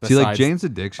 See, like besides- Jane's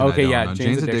Addiction. Okay, I don't yeah, know.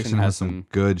 Jane's Jane's Addiction has some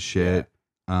good shit.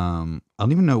 I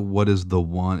don't even know what is the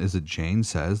one. Is it Jane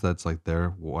Says that's like their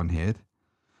one hit?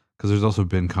 Because there's also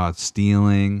been caught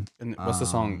stealing. And what's the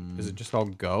song? Is it just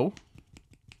called Go?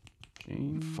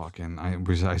 Fucking,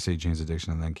 I say Jane's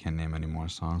Addiction and then can't name any more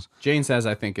songs. Jane Says,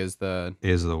 I think, is the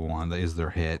one that is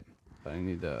their hit. I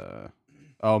need the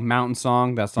Mountain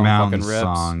Song. That song Mountain fucking rips.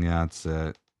 Song, yeah, that's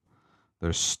it.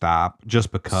 There's Stop,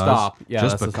 Just Because. Stop, yeah,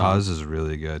 Just that's the Because is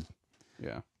really good.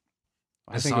 Yeah,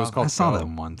 I think it was called. I saw Go. that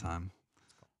one time.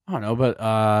 I don't know, but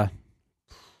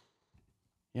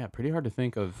yeah, pretty hard to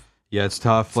think of. Yeah, it's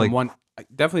tough. Some Like, I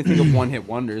definitely think of one hit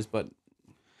wonders, but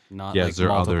not yeah, like is there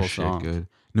multiple other songs. shit good?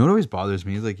 You know what always bothers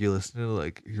me is like you listen to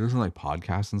like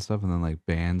podcasts and stuff, and then like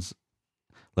bands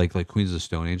like Queens of the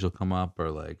Stone Age will come up, or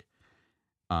like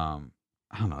I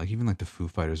don't know, like even like the Foo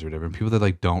Fighters or whatever. And people that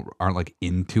like aren't like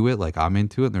into it, like I'm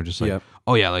into it, and they're just like, Yep.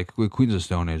 oh yeah, like with Queens of the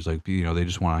Stone Age, like you know they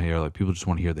just want to hear like people just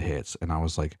want to hear the hits, and I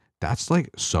was like, that's like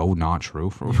so not true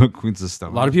for Queens of the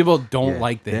Stone A lot of Age. people don't Yeah,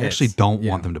 like the they hits. actually don't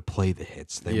Yeah. want them to play the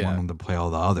hits. They Yeah. want them to play all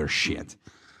the other shit.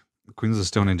 Queens of the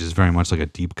Stone Age is very much like a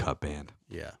deep cut band.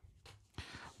 Yeah.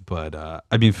 But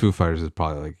I mean, Foo Fighters is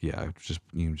probably like, yeah, just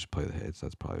you can just play the hits.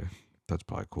 That's probably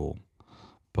cool.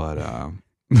 But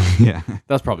yeah,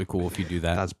 That's probably cool if you do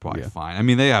that. that's probably Yeah. fine. I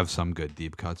mean, they have some good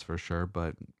deep cuts for sure,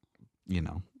 but you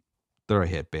know, they're a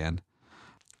hit band.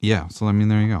 Yeah, so I mean,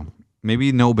 there you go.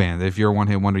 Maybe no band. If you're a one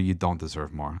hit wonder, you don't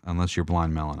deserve more, unless you're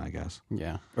Blind Melon, I guess.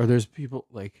 Yeah. Or there's people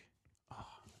like,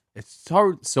 it's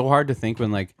so hard to think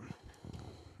when like,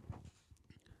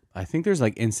 I think there's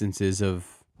like instances of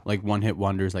like one hit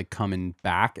wonders like coming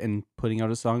back and putting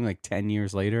out a song like 10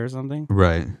 years later or something.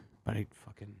 Right, But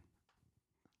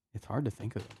it's hard to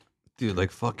think of them. dude.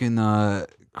 Like fucking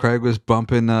Craig was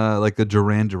bumping like the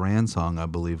Duran Duran song, I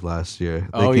believe, last year.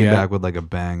 They Oh, came yeah. back with like a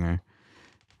banger.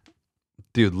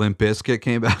 Dude, Limp Bizkit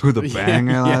came back with a Yeah,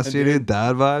 banger yeah, last year, dude. dude.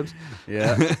 Dad vibes.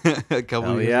 Yeah. A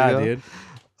couple Hell years yeah, ago. dude.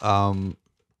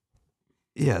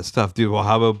 Yeah, it's tough, dude. Well,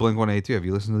 how about Blink-182? Have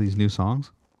you listened to these new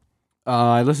songs?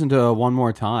 I listened to One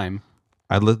More Time.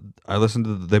 I listened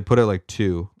to. They put out like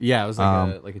 2. Yeah, it was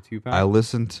like a 2-pack. I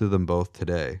listened to them both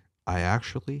today. I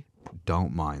actually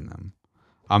don't mind them.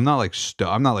 I'm not like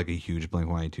I'm not like a huge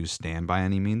Blink-182 stan by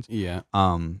any means. Yeah.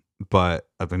 But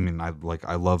I mean, I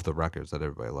love the records that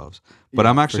everybody loves. But Yeah,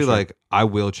 I'm for actually sure. like, I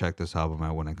will check this album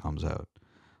out when it comes out.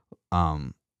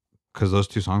 Because those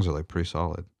 2 songs are like pretty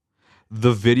solid.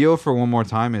 The video for One More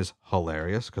Time is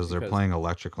hilarious because they're Because- playing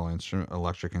electric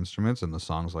instruments and the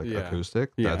song's like Yeah.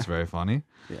 acoustic. Yeah. That's very funny.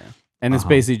 Yeah. And it's Uh-huh.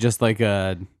 basically just like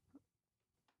it's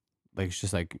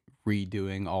just like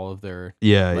redoing all of their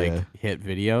Yeah, like hit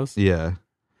videos. yeah.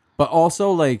 But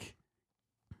also like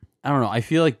I don't know, I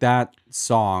feel like that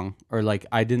song or like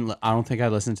I don't think I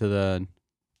listened to the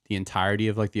entirety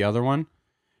of like the other one.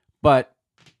 But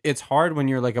it's hard when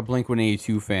you're like a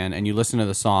Blink-182 fan and you listen to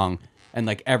the song and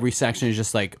like every section is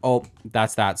just like, oh,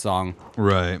 that's that song.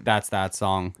 Right. That's that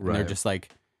song. And they're Right. just like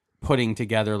putting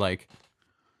together like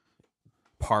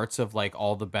parts of like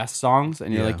all the best songs.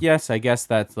 And you're Yeah. like, yes, I guess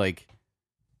that's like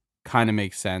kind of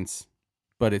makes sense.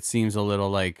 But it seems a little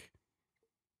like,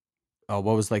 oh,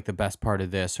 what was like the best part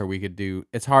of this? Or we could do,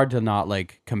 it's hard to not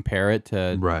like compare it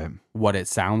to Right. what it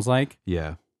sounds like.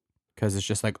 Yeah. Cause it's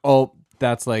just like, oh,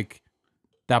 that's like,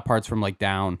 that part's from like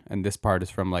Down. And this part is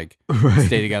from like Right.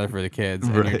 Stay Together for the Kids.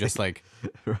 And you're Right. just like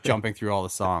Right. jumping through all the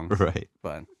songs. Right.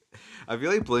 But I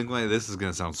feel like Blink-182, this is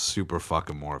going to sound super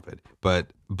fucking morbid,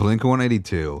 but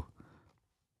Blink-182,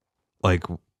 like,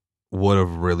 would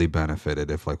have really benefited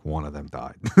if, like, one of them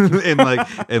died in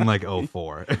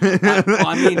 04. well,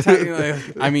 I mean,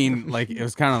 technically, like it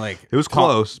was kind of like It was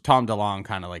close. Tom DeLonge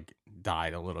kind of like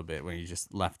died a little bit when he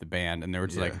just left the band, and they were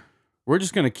just like, Yeah. "We're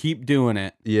just gonna keep doing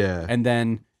it." Yeah. And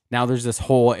then now there's this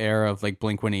whole era of like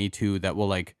Blink-182 that will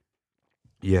like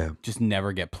Yeah. just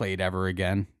never get played ever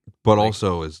again. But Like-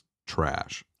 also is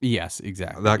trash. Yes,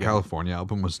 exactly. That yeah. California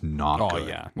album was not Oh, good.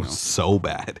 yeah, It was no. so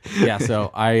bad. Yeah,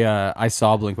 so I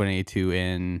saw Blink-182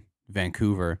 in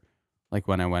Vancouver, like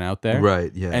when I went out there,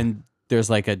 Right, yeah. and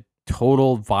there's like a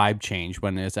total vibe change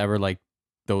when it's ever like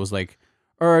those like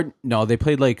or no, they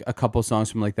played like a couple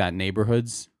songs from like that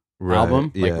Neighborhoods Right,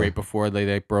 album, yeah. like right before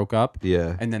they broke up,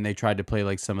 Yeah. and then they tried to play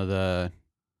like some of the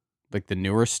like the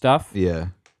newer stuff, Yeah.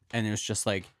 and it was just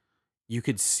like you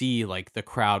could see like the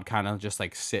crowd kind of just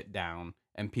like sit down,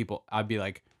 and people, I'd be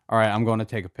like, all right, I'm going to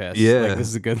take a piss. Yeah. Like, this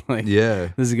is a good like Yeah.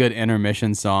 this is a good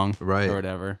intermission song, Right. or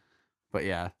whatever. But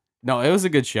yeah, no, it was a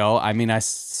good show. I mean, I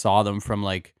saw them from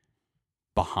like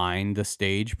behind the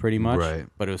stage pretty much. Right.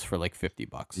 But it was for like $50.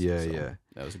 Yeah, so yeah.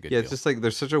 That was a good Yeah, deal. it's just like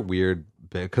there's such a weird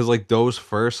bit because like those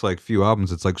first like few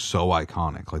albums, it's like so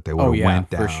iconic. Like they would have yeah, went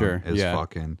for down sure. as Yeah.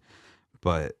 fucking.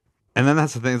 But and then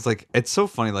that's the thing. It's like it's so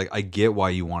funny. Like I get why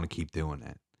you want to keep doing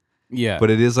it, yeah. but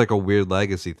it is like a weird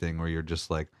legacy thing where you're just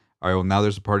like, all right, well now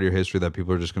there's a part of your history that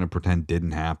people are just going to pretend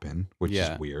didn't happen, which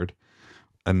Yeah. is weird.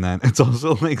 And then it's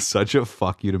also like such a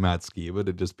fuck you to Matt Skiba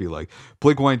to just be like,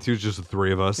 Blink-182 is just the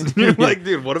three of us. And you're like,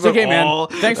 dude, what It's about okay, man. all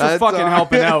Thanks for that fucking time?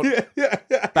 helping out. Yeah.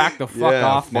 Back the fuck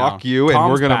off now. Fuck you, and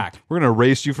Tom's we're back. gonna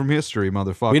erase you from history,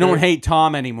 motherfucker. We don't hate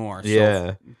Tom anymore. So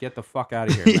Yeah. get the fuck out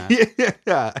of here, man.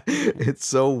 Yeah, it's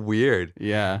so weird.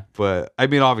 Yeah. But I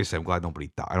mean, obviously, I'm glad nobody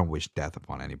died. I don't wish death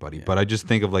upon anybody. But I just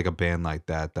think of like a band like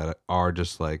that are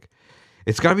just like,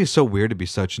 it's gotta be so weird to be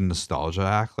such a nostalgia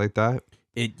act like that,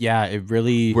 It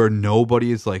really where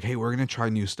nobody is like, hey, we're gonna try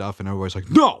new stuff, and everybody's like,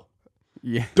 no,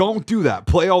 yeah. don't do that.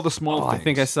 Play all the small Oh, I things.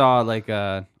 think I saw like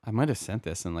I might have sent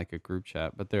this in like a group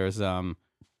chat, but there's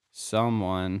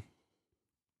someone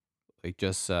like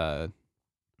just where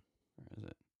is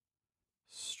it?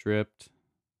 Stripped.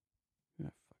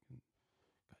 God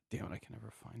damn it, I can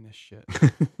never find this shit.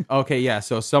 Okay, yeah,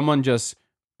 so someone just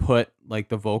put like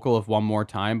the vocal of One More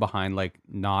Time behind like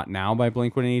Not Now by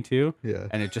Blink-182, Yeah.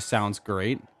 and it just sounds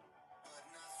great.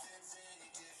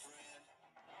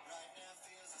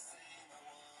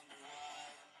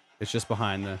 It's just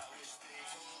behind the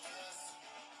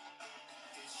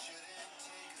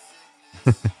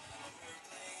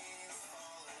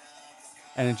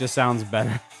and it just sounds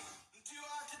better.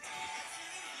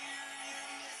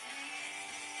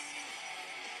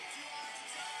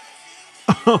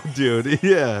 Oh, dude,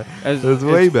 yeah, It's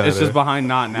way better. It's just behind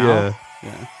Not Now. Yeah.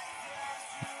 Yeah.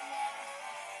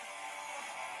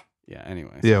 Yeah.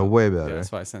 Anyway. Yeah, so, way yeah, better.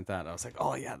 that's why I sent that. I was like,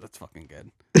 oh yeah, that's fucking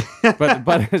good.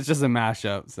 but it's just a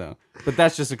mashup. So, but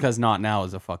that's just because Not Now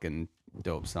is a fucking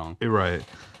dope song. Right.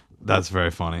 That's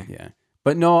very funny. Yeah.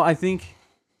 But no, I think,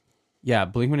 yeah,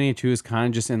 Blink-182 is kind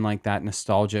of just in like that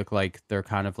nostalgic, like they're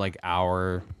kind of like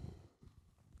our,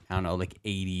 I don't know, like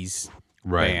 80s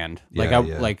Right. band.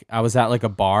 Yeah, Like I was at like a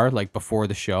bar like before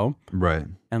the show, Right.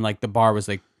 and like the bar was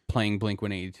like playing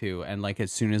Blink-182, and like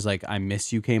as soon as like I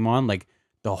Miss You came on, like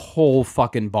the whole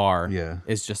fucking bar Yeah.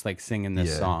 is just like singing this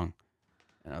Yeah. song.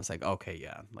 And I was like, okay,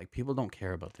 yeah, like people don't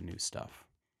care about the new stuff.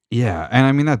 Yeah, and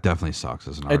I mean that definitely sucks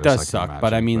as an artist. It does I can suck, imagine,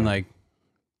 but I mean like,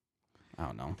 I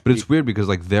don't know. but it's weird because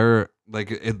like they're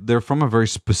from a very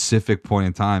specific point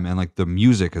in time, and like the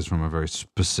music is from a very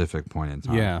specific point in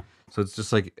time. Yeah. So it's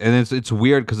just like, and it's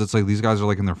weird because it's like these guys are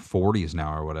like in their 40s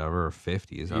now or whatever, or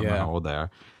 50s. I don't know Yeah. how old they are,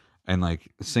 and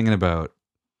like singing about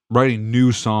writing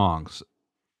new songs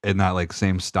in that like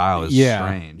same style is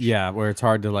strange. Yeah, where it's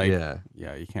hard to like, Yeah.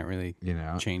 yeah, you can't really You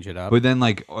know, change it up. but then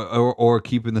like or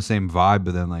keeping the same vibe,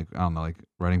 but then like I don't know, like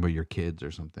writing about your kids or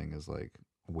something is like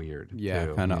weird. Yeah,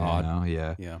 too, kinda you odd. know?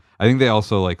 Yeah. Yeah. I think they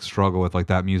also like struggle with like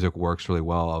that music works really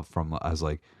well from as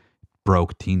like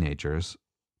broke teenagers.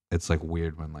 It's like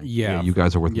weird when like Yeah, you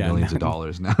guys are worth yeah, millions of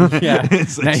dollars now. Yeah,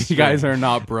 It's, like, now you guys strange. are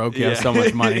not broke. You have so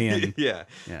much money and yeah,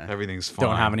 yeah, everything's fine.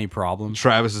 don't have any problems.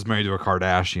 Travis is married to a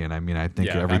Kardashian. I mean, I think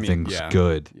Yeah, I mean, everything's yeah.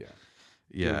 good. Yeah,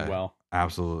 Yeah, doing well.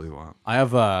 absolutely. Well, I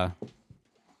have a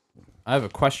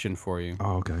question for you.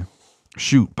 oh, okay.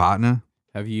 Shoot, partner.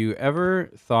 Have you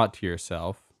ever thought to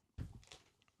yourself,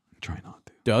 Try not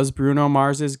to. does Bruno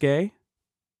Mars is gay?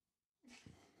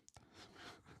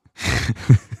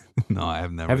 No, I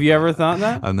have never. Have you ever thought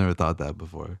that? I've never thought that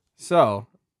before. So,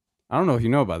 I don't know if you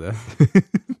know about this,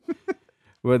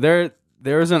 but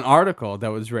there's an article that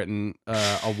was written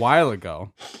a while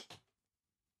ago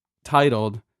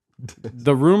titled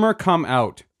 "The Rumor Come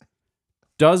Out: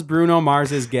 Does Bruno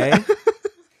Mars is Gay?"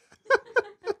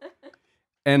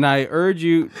 And I urge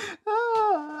you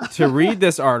to read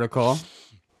this article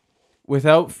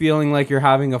without feeling like you're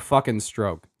having a fucking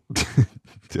stroke.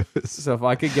 So if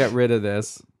I could get rid of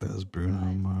this. Does Bruno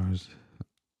Mars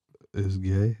is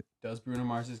gay? Does Bruno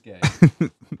Mars is gay?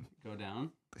 Go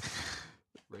down.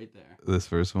 Right there. This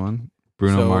first one,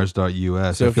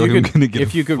 BrunoMars.us. So I if feel you like I'm could, gonna get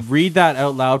if you could read that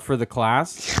out loud for the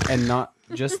class and not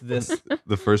just this,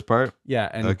 the first part. yeah,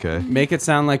 and Okay. make it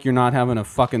sound like you're not having a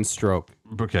fucking stroke.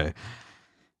 Okay.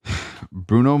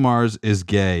 Bruno Mars is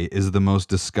gay is the most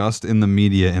discussed in the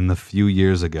media in the few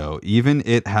years ago. Even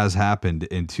it has happened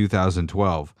in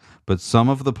 2012. But some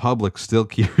of the public still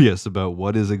curious about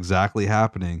what is exactly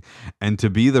happening, and to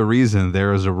be the reason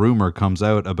there is a rumor comes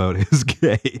out about his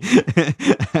gay.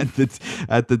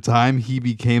 At the time, he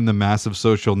became the massive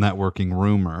social networking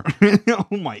rumor.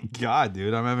 Oh my god,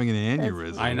 dude! I'm having an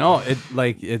aneurysm. I know it.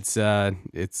 Like it's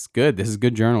good. This is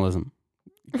good journalism.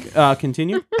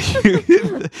 Continue.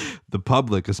 The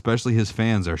public, especially his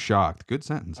fans, are shocked. Good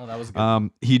sentence. Oh, that was good.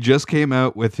 He just came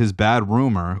out with his bad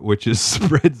rumor, which is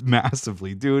spread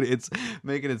massively. Dude, it's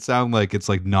making it sound like it's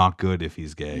like not good if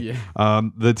he's gay. Yeah.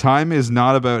 The time is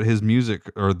not about his music,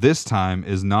 or this time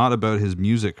is not about his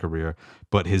music career,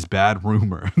 but his bad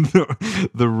rumor.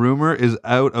 The rumor is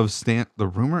out of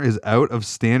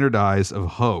standardized of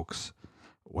hoax.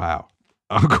 Wow.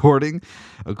 According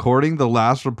the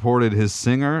last reported, this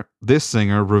singer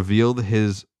revealed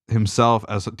himself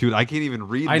as, dude, I can't even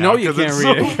read. I now know you 'cause can't it's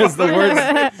read so it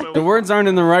because the words aren't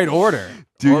in the right order.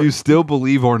 Do you still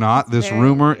believe or not? This Very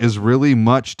rumor is really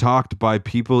much talked by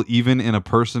people, even in a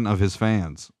person of his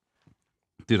fans.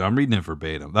 Dude, I'm reading it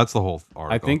verbatim. That's the whole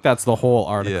article. I think that's the whole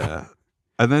article. Yeah.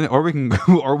 And then, or we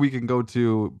can go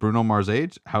to Bruno Mars'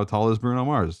 age. How tall is Bruno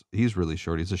Mars? He's really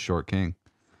short. He's a short king.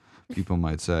 People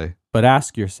might say. But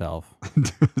ask yourself,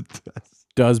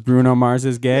 does Bruno Mars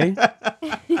is gay?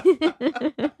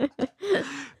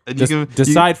 And Just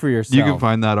decide for yourself. You can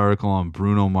find that article on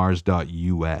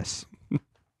brunomars.us.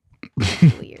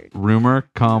 Weird. Rumor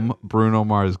come Bruno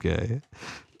Mars gay.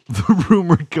 The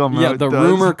rumor come out. Yeah, the does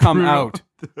rumor come Bruno- out.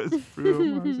 Does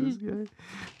Bruno Mars is gay?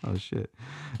 Oh shit.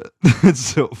 That's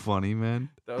so funny, man.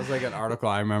 That was like an article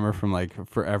I remember from like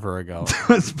forever ago.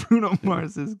 Does Bruno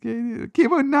Mars is gay? It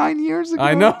came out 9 years ago.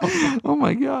 I know. Oh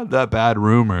my god. That bad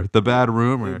rumor. The bad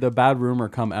rumor. The bad rumor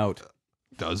come out.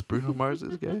 Does Bruno Mars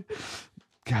is gay?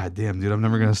 God damn, dude, I'm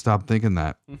never gonna stop thinking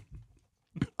that.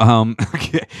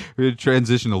 Okay, we're gonna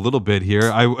transition a little bit here.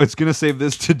 I was gonna save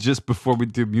this to just before we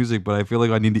do music, but I feel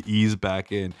like I need to ease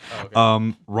back in. Oh,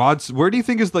 okay. Rod, where do you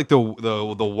think is like the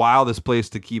wildest place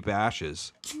to keep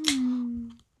ashes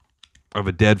of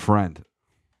a dead friend?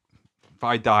 If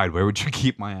I died, where would you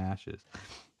keep my ashes?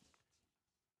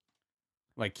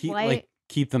 Like keep Why-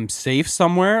 keep them safe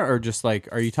somewhere, or just like,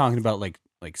 are you talking about like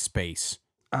space?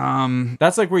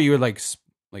 That's like where you would like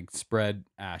spread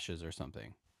ashes or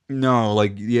something. No,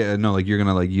 like like you're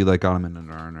gonna you got them in an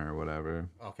urn or whatever,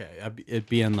 Okay, it'd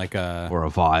be in like a or a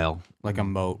vial.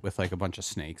 moat with like a bunch of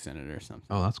snakes in it or something.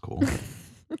 Oh, that's cool.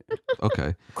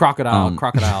 Okay.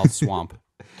 Crocodile swamp.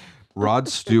 Rod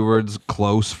Stewart's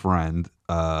close friend,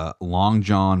 Long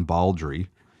John Baldry,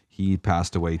 he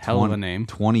passed away Hell of a name.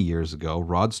 20 years ago.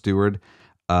 Rod Stewart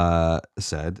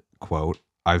said, quote,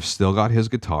 "I've still got his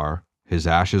guitar. His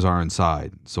ashes are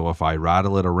inside. So if I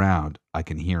rattle it around, I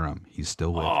can hear him. He's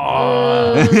still with me."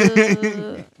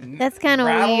 That's kind of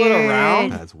Rattle it weird.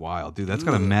 around? That's wild, dude. That's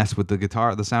going to mess with the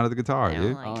guitar, the sound of the guitar, I don't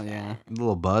dude. like Oh that. yeah. A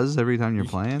little buzz every time you're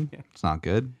playing. It's not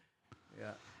good.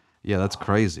 Yeah. Yeah, that's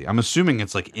crazy. I'm assuming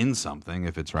it's like in something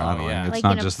if it's rattling. yeah. It's Like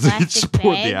not in a just you plastic just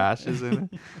poured the bag? ashes in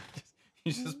it.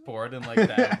 You just pour it in like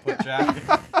that put jacket.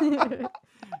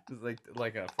 Just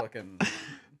like a fucking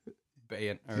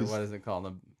bayonet, or what is it called?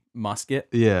 A musket.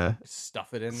 Yeah.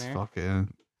 Stuff it in there.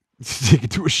 Fucking take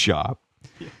it to a shop.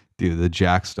 Dude, the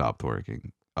jack stopped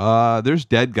working. There's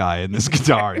dead guy in this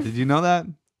guitar. Did you know that?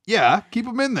 Yeah, keep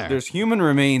him in there. There's human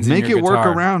remains. Make in your it work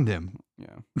guitar. around him. Yeah.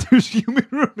 There's human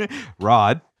remains.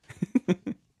 Rod.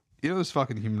 You know there's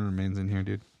fucking human remains in here,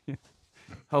 dude.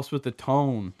 Helps with the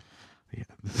tone. Yeah,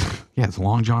 yeah, it's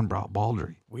Long John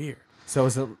Baldry. Weird. So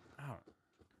is it?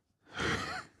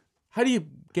 How do you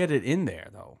get it in there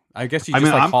though? I guess you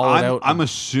just haul it out. I'm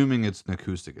assuming it's an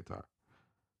acoustic guitar.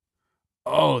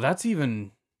 Oh, that's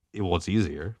even. Well, it's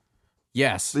easier.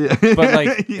 Yes, Yeah. but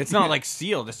like it's not like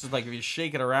sealed. It's just like if you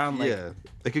shake it around, like Yeah,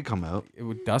 it could come out.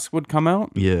 dust would come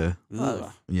out. Yeah,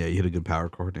 Ugh. yeah. You hit a good power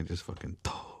chord and it just fucking.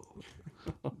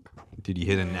 Dude, you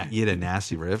hit a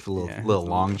nasty riff. A little Yeah. little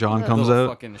Long John A comes little out.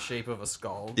 fucking shape of a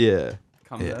skull Yeah,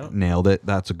 comes yeah. out. Nailed it.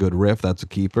 That's a good riff. That's a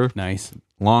keeper. Nice.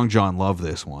 Long John loved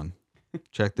this one.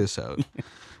 Check this out.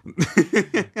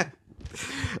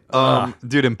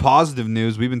 Dude, in positive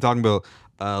news, we've been talking about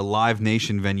Live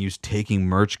Nation venues taking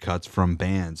merch cuts from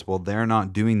bands. Well, they're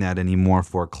not doing that anymore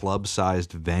for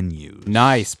club-sized venues.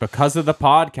 Nice, because of the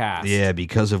podcast. Yeah,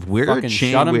 because of we're Fucking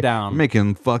shut 'em we're down.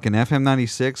 making fucking FM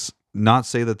 96 not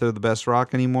say that they're the best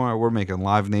rock anymore. We're making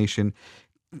Live Nation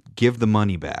give the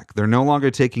money back. They're no longer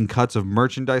taking cuts of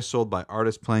merchandise sold by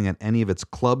artists playing at any of its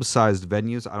club-sized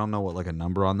venues. I don't know what like a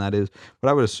number on that is, but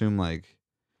I would assume like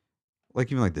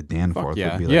even like the Danforth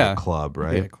yeah. would be like Yeah. a club, Yeah,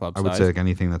 right? club I would say size. like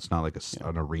anything that's not like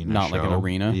an arena, Not like an show.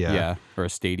 arena. Yeah. Or a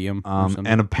stadium. or something.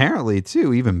 And apparently,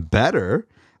 too, even better,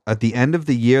 at the end of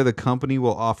the year, the company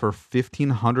will offer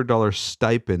 $1,500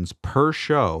 stipends per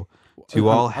show to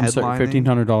all I'm sorry, headlining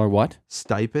 $1,500 what?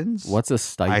 stipends. What's a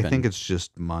stipend? I think it's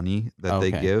just money that they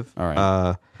Okay. give All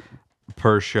right.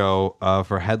 per show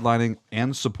for headlining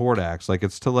and support acts. Like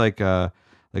it's to like a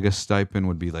stipend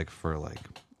would be like for like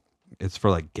It's for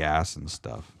like gas and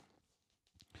stuff.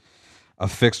 A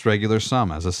fixed regular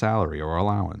sum as a salary or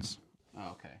allowance.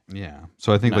 Oh, okay. Yeah.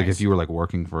 So I think like Nice. if you were like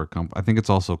working for a company, I think it's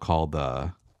also called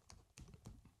I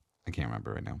can't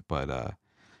remember right now, but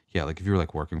yeah, like if you were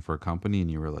like working for a company and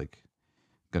you were like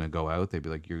gonna go out, they'd be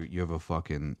like, you have a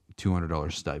fucking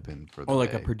 $200 stipend for the Oh,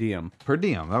 like day. a per diem. Per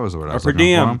diem. That was the word I A was per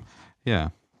looking for. diem. Yeah.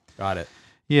 Got it.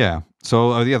 Yeah.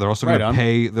 So yeah, they're also Right gonna on.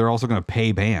 pay. They're also gonna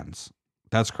pay bands.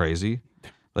 That's crazy.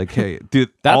 Like, hey, dude,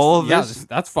 That's all of this,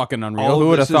 that's fucking unreal. all of Who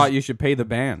would have this thought is- you should pay the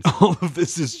bands? all of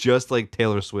this is just like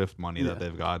Taylor Swift money that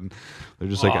they've gotten. They're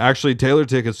just like, Oh. actually, Taylor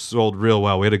tickets sold real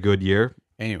well. We had a good year.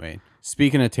 Anyway,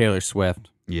 speaking of Taylor Swift,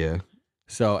 Yeah.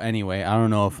 so anyway, I don't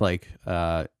know if like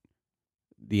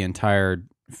the entire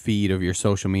feed of your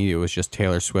social media was just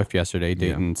Taylor Swift yesterday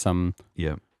dating some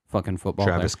Yeah. fucking football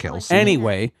Travis player. Kelce.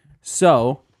 Anyway,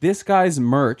 so this guy's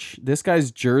merch, this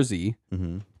guy's jersey,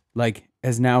 Mm-hmm. like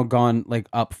has now gone like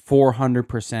up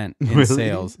 400% in Really?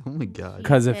 sales Oh my god.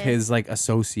 because of his like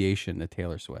association to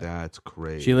Taylor Swift. That's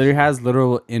crazy. She literally has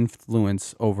literal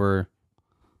influence over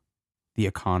the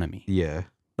economy. Yeah.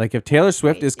 Like if Taylor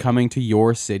Swift is coming to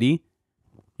your city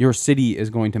is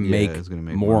going to make, it's gonna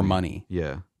make more money.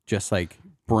 Yeah. Just like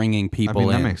bringing people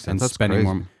that in makes sense. and That's spending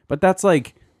crazy. more. But that's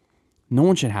like, no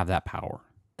one should have that power.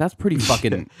 That's pretty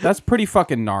fucking. That's pretty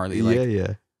fucking gnarly. Like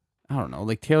yeah. I don't know,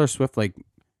 like Taylor Swift, like,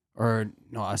 or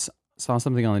no, I saw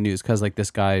something on the news because like this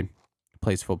guy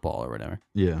plays football or whatever.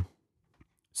 Yeah.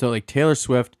 So like Taylor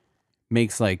Swift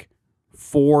makes like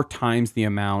 4 times the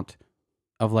amount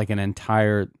of like an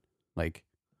entire like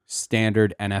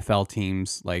standard NFL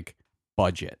team's like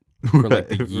budget for like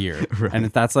the year, Right. and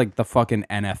that's like the fucking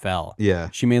NFL. Yeah.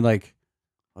 She made like,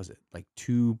 what was it like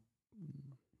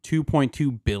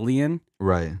 2.2 billion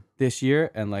Right. this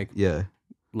year, and Yeah.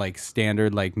 like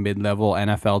standard like mid-level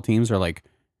NFL teams are like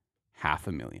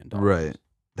 $500,000, Right.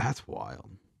 That's wild.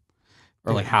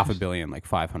 or like Damn. $500 million, like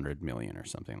 500 million or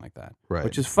something like that, Right.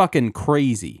 which is fucking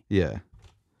crazy. Yeah.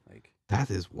 Like That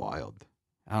is wild.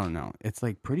 I don't know, it's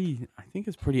like pretty. I think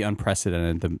it's pretty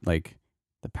unprecedented.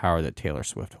 The power that Taylor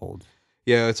Swift holds.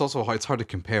 Yeah, it's also hard, it's hard to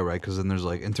compare, right? Because then there's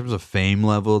like, in terms of fame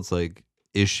level, it's like,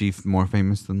 is she more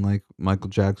famous than like Michael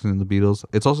Jackson and the Beatles?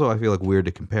 It's also, I feel like, weird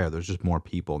to compare. There's just more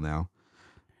people now.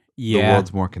 The Yeah,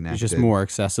 world's more connected. it's just more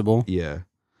accessible. Yeah.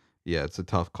 Yeah, it's a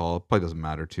tough call. It probably doesn't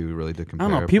matter too, really, to I compare.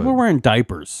 don't know. People but are wearing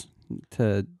diapers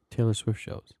to Taylor Swift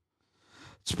shows.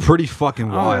 it's pretty fucking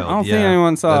I wild. don't yeah. think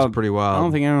anyone saw. That's pretty wild. I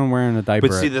don't think anyone wearing a diaper.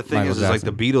 But see, at the thing Michael is like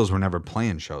Jackson. the Beatles were never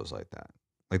playing shows like that.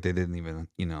 Like they didn't even,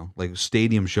 like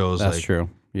stadium shows. That's like, true.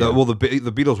 The- Yeah. well, the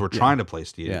Beatles were trying to play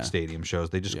Yeah. stadium shows.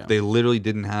 They just Yeah. they literally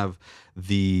didn't have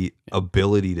the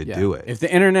ability to Yeah. do it. If the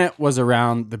internet was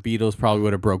around, the Beatles probably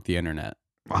would have broke the internet.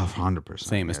 100%.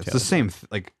 Same as It's Taylor the same.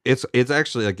 Like it's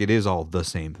actually like it is all the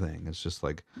same thing. It's just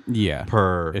like Yeah.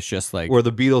 per. It's just like Where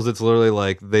the Beatles, it's literally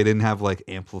like they didn't have like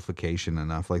amplification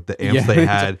enough. Like the amps Yeah, they it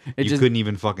had, ju- it you just- couldn't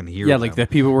even fucking hear. yeah, them. like the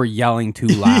people were yelling too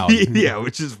loud. yeah,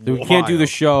 which is We can't do the wild.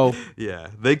 show. Yeah,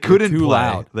 they couldn't too play.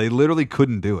 loud. They literally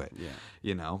couldn't do it. Yeah.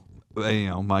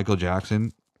 Michael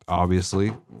Jackson,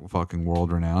 obviously, fucking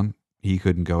world renowned. He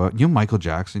couldn't go out. Michael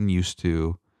Jackson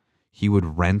he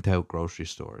would rent out grocery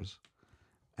stores.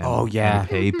 Oh, yeah. and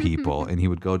pay people, and he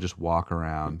would go just walk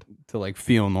around, To like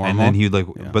feel normal. and then he'd like,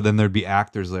 Yeah. but then there'd be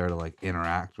actors there to like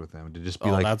interact with him to just be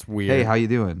Oh, like, that's weird. Hey, how you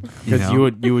doing? because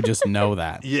you would just know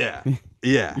that. Yeah.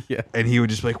 Yeah. Yeah. And he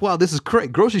would just be like, wow, this is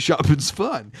great. Grocery shopping's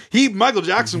fun. Michael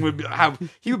Jackson would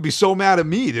be so mad at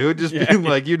me, dude. Just being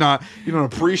like, you don't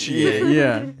appreciate it.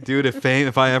 Yeah. Dude,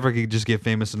 if I ever could just get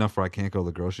famous enough where I can't go to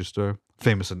the grocery store.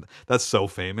 That's so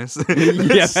famous.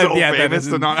 That's so yeah, that famous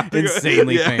is to not have to go-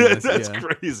 insanely famous, That's yeah.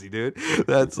 crazy, dude.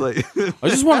 That's like I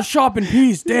just want to shop in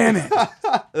peace. Damn it.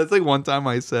 that's like one time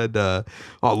I said,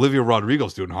 Olivia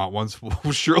Rodrigo's doing Hot Ones.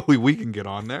 Well, surely we can get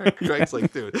on there. Greg's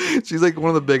like, dude, she's like one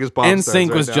of the biggest pop stars NSYNC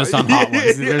right was now. just on Hot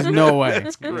Ones. There's no way.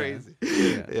 That's crazy.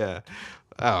 Yeah.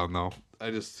 I don't know. I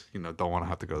just, don't want to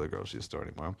have to go to the grocery store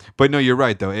anymore. But no, you're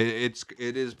right though. It's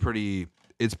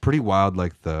pretty wild.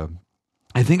 Like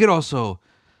I think it also,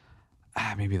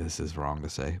 maybe this is wrong to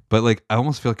say, but like I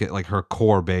almost feel like her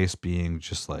core base being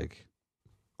just like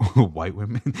white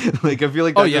women. Like I feel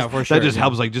like that for sure. that just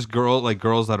helps. Like just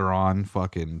girls that are on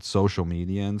fucking social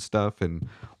media and stuff and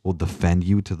will defend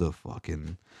you to the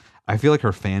fucking. I feel like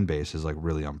her fan base is like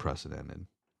really unprecedented.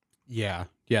 Yeah.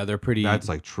 Yeah, they're pretty. That's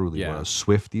like truly yeah. what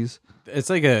Swifties. It's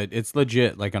like it's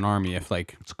legit like an army. If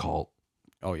like, It's a cult.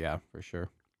 oh yeah, for sure.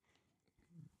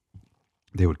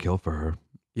 They would kill for her.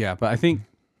 Yeah, but I think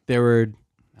there were.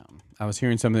 I was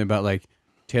hearing something about like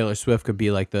Taylor Swift could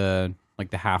be like the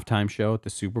halftime show at the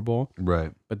Super Bowl,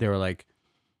 Right. but they were like,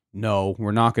 no,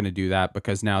 we're not going to do that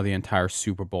because now the entire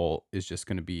Super Bowl is just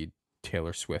going to be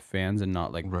Taylor Swift fans and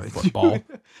not like Right. football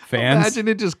fans. Imagine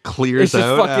it just clears It's just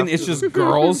out. fucking. It's after- just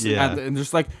girls, Yeah. and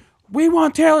just like, we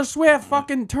want Taylor Swift.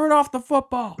 Fucking turn off the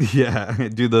football. Yeah,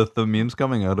 dude, the memes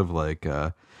coming out of like,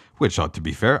 which to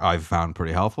be fair, I've found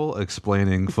pretty helpful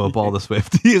explaining football to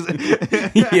Swifties.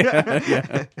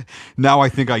 Yeah. Now I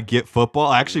think I get football.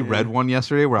 I actually read one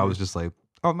yesterday where I was just like,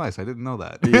 oh, nice, I didn't know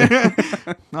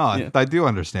that. No, I do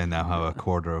understand now how a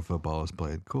quarter of football is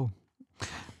played. Cool.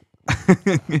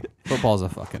 Football's a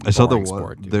fucking. I saw the boring one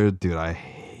sport, dude. there, dude. I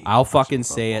hate. I'll watching fucking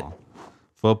say it. football.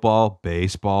 Football,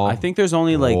 baseball. I think there's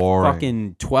only like boring.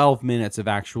 fucking 12 minutes of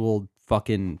actual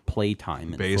fucking play time in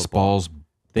football. baseball's.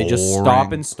 They just stop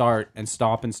boring. and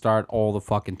start all the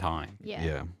fucking time. Yeah.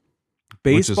 Yeah.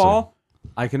 Which is Baseball,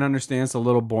 I can understand it's a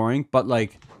little boring, but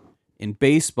like in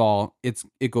baseball,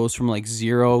 it goes from like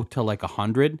 0 to like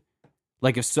 100.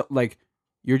 Like if so, like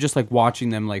you're just like watching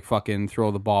them like fucking throw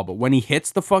the ball, but when he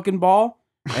hits the fucking ball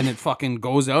and it fucking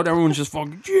goes out, everyone's just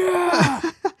fucking yeah,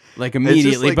 like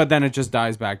immediately. like- but then it just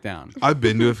dies back down. I've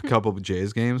been to a couple of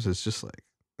Jays games. It's just like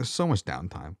there's so much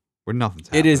downtime where nothing's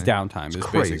happening. It is downtime. It's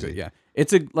crazy. basically yeah.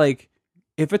 It's a like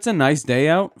if it's a nice day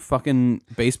out, fucking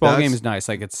baseball That's- game is nice.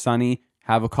 Like it's sunny,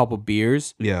 have a couple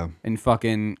beers. Yeah. And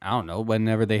fucking, I don't know,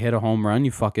 whenever they hit a home run,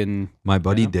 you fucking. My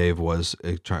buddy Yeah. Dave was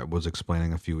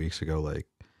explaining a few weeks ago, like,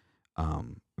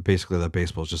 basically that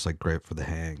baseball is just like great for the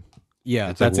hang.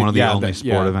 Yeah, It's like one of the only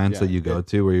sport events yeah. that you go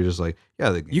to where you're just like, yeah,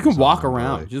 the You can game's walk on, but,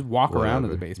 around. like, Just walk around to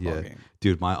the whatever. baseball Yeah. game.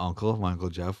 Dude, my uncle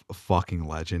Jeff, a fucking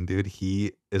legend, dude.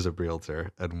 He is a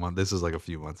realtor, and this is like a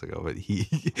few months ago, but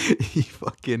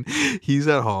he's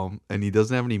at home and he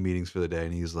doesn't have any meetings for the day,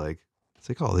 and he's like, it's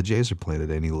like, oh, the Jays are playing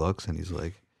today, and he looks and he's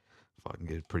like, fucking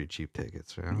get pretty cheap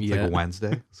tickets, right? It's Yeah. like a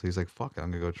Wednesday, so he's like, fuck it,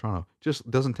 I'm gonna go to Toronto. Just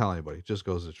doesn't tell anybody, just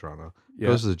goes to Toronto, Yeah.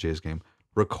 goes to the Jays game,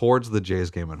 records the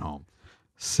Jays game at home,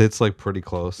 sits like pretty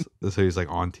close, so he's like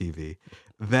on TV.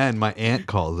 Then my aunt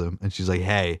calls him and she's like,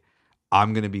 hey,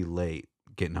 I'm gonna be late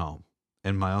getting home.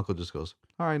 And my uncle just goes,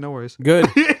 all right, no worries. Good.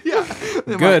 Yeah.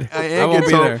 And Good. My I aunt won't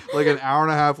gets be home there. like an hour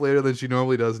and a half later than she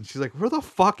normally does. And she's like, where the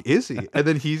fuck is he? And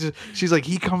then she's like,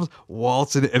 he comes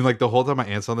waltzing. And like the whole time my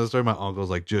aunt's on this story, my uncle's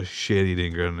like just shit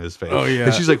eating grin in his face. Oh, yeah.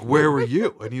 And she's like, where were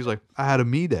you? And he's like, I had a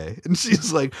me day. And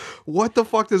she's like, what the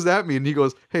fuck does that mean? And he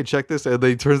goes, hey, check this. And then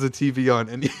he turns the TV on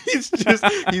and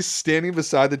he's standing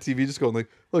beside the TV just going like,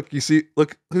 look, you see,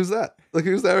 look, who's that? Look,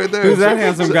 who's that right there? Who's that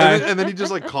handsome guy? And then he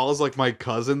just like calls like my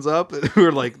cousins up who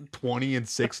are like 20 and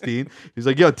 16. He's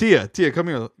like, yo, Tia, come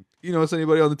here. You notice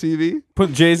anybody on the TV?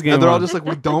 Put Jay's game And they're all on. just like,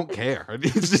 we don't care. And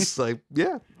he's just like,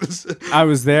 yeah. I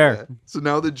was there. So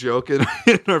now the joke in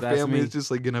our That's family me. is just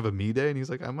like gonna have a me day, and he's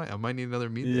like, I might need another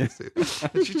me day soon.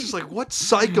 And she's just like, what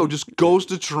psycho just goes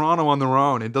to Toronto on their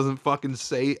own and doesn't fucking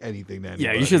say anything to anybody?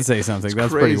 Yeah, you should say something. It's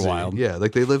That's crazy. pretty wild. Yeah,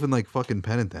 like they live in like fucking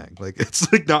Penetang. Like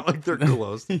it's like not like they're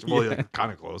close. Well, yeah,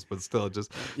 kind of close, but still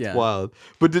just Yeah. it's wild.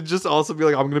 But to just also be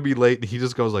like, I'm gonna be late, and he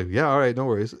just goes like, yeah, all right, no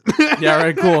worries. Yeah, all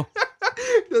right, cool.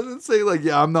 Doesn't say like,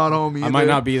 yeah, I'm not home either. I might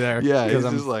not be there. Yeah, he's 'cause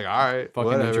I'm just like, all right,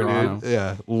 fucking in whatever, Toronto. dude.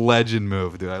 Yeah, legend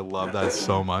move, dude. I love that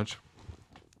so much.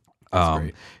 That's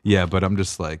great. Yeah, but I'm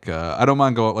just like, I don't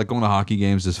mind going to hockey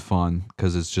games is fun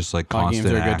because it's just like Hockey games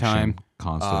constant are a good action, time.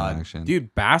 constant action.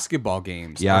 Dude, basketball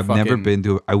games. Yeah, are I've never fucking- been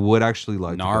to. I would actually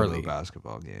like to go gnarly. to a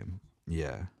basketball game.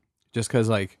 Yeah, just because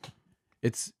like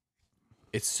it's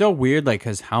so weird like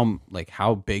because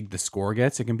how big the score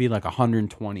gets. It can be like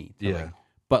 120 to, Yeah. like-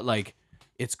 but like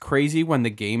it's crazy when the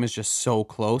game is just so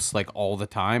close like all the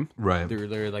time. right.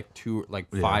 They're like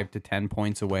Yeah. 5 to 10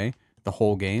 points away the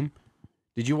whole game.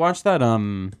 Did you watch that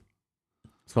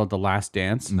it's called The Last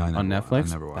Dance No, I on never wa- I Netflix?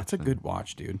 never watched That's a it. good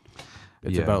watch, dude.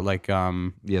 It's Yeah. about like Yeah,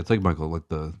 it's like Michael, like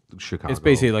the Chicago. it's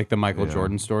basically like the Michael Yeah.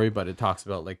 Jordan story, but it talks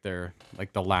about like their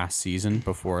like the last season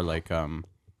before like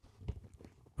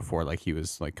he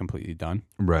was like completely done.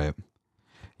 right.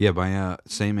 Yeah, my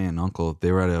same aunt and uncle,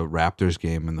 they were at a Raptors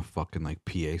game and the fucking like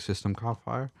PA system caught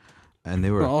fire. And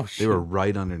they were Oh, they were shit.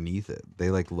 right underneath it.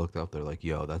 They like looked up. They're like,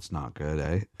 "Yo, that's not good,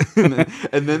 eh?"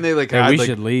 and then they like Yeah, had we like,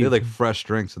 should They leave. had, like fresh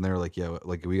drinks, and they were like, "Yeah,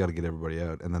 like we got to get everybody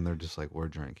out." And then they're just like, "We're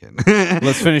drinking.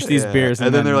 Let's finish these beers And,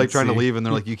 and then they're then like trying to see. leave, and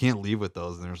they're like, "You can't leave with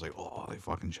those." And they're just like, "Oh, they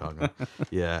fucking chug them."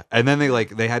 Yeah. And then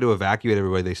they had to evacuate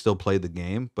everybody. They still played the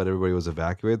game, but everybody was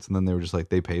evacuated. And then they were just like,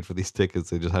 they paid for these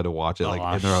tickets. They just had to watch it like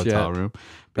Oh, in their hotel shit. room.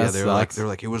 But That yeah, sucks. they were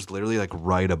like, it was literally like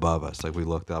right above us. Like we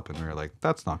looked up and we were like,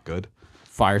 that's not good.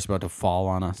 Fire's about to fall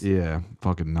on us. Yeah,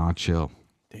 fucking not chill.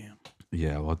 Damn.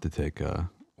 Yeah, we'll have to take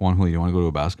Juan Julio, you want to go to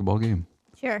a basketball game?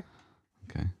 Sure.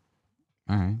 Okay.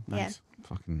 All right. Nice.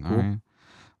 Fucking Cool.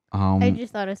 all right. I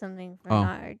just thought of something for oh.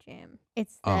 not our jam.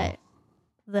 It's Oh. that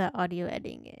the audio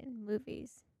editing in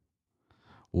movies.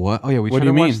 What? Oh yeah, we What tried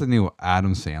do to you watch mean? the new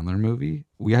Adam Sandler movie.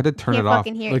 We had to turn Can't it off.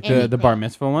 fucking hear Like anything. the bar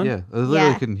mitzvah one? Yeah, I literally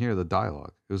Yeah. couldn't hear the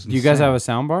dialogue. It was. Do you guys have a insane.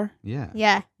 sound bar? Yeah.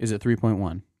 Yeah. Is it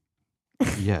 3.1?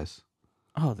 Yes.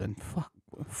 Oh, then fuck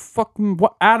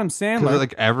what? Adam Because Sandler?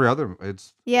 like every other,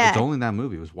 it's Yeah. only that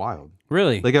movie. It was wild.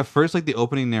 Really? Like at first, like the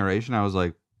opening narration, I was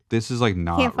like, "This is like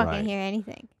not Can't fucking right." hear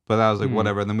anything. But I was like, Hmm.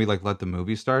 whatever. And then we like let the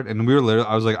movie start, and we were literally.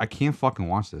 I was like, I can't fucking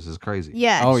watch this. It's crazy.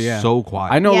 Yeah. Oh, yeah. So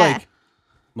quiet. I know, Yeah.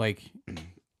 like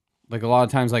a lot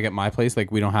of times, like at my place,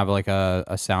 like we don't have like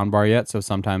a sound bar yet. So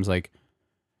sometimes, like,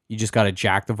 you just got to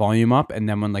jack the volume up. And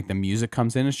then when like the music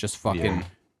comes in, it's just fucking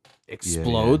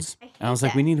explodes. I hate And I was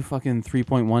like, that. we need a fucking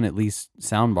 3.1 at least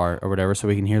sound bar or whatever so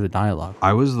we can hear the dialogue.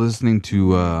 I was listening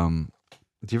to.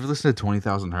 Do you ever listen to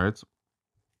 20,000 Hertz?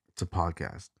 It's a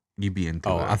podcast. You'd be into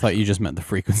Oh, it. I thought you just meant the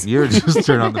frequency. You ever just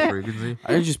turn on the frequency.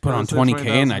 I just put on Listen to 20K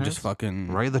and I 20,000 just hertz?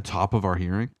 fucking. Right at the top of our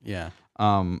hearing. Yeah.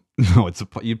 No, it's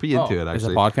you'd be into it It's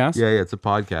actually. a podcast? Yeah, it's a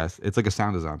podcast. It's like a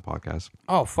sound design podcast.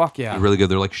 Oh, fuck yeah. Really good.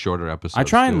 They're like shorter episodes. I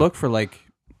try and too. look for like,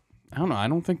 I don't know. I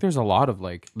don't think there's a lot of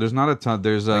like There's not a ton.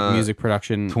 There's music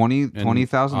production.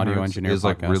 20,000 audio hertz engineer is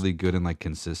like podcast. really good and like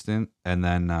consistent. And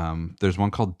then there's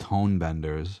one called Tone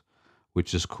Benders,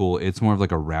 which is cool. It's more of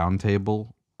like a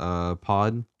roundtable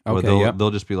pod. Where Okay, they'll yep.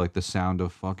 they'll just be like the sound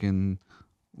of fucking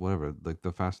whatever, like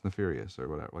the Fast and the Furious or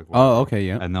whatever. Like Oh, whatever. okay,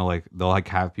 yeah. And they'll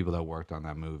have people that worked on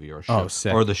that movie or show, Oh,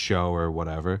 sick. or the show or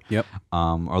whatever. Yep.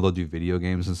 Or they'll do video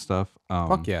games and stuff.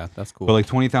 Fuck yeah, that's cool. But like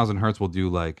 20,000 Hertz will do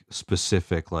like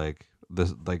specific like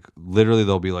this, like literally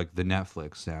they'll be like the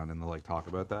Netflix sound and they'll like talk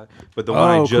about that. But the one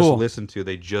I Oh, just cool. listened to,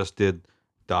 they just did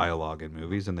dialogue in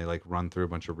movies and they like run through a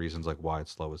bunch of reasons like why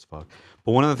it's slow as fuck.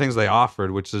 But one of the things they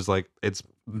offered, which is like it's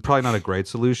probably not a great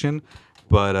solution,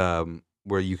 but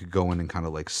where you could go in and kind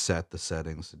of like set the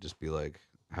settings to just be like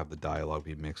have the dialogue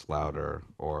be mixed louder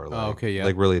or like, okay, yeah.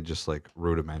 like really just like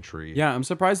rudimentary. yeah, I'm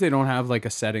surprised they don't have like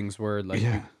a settings where like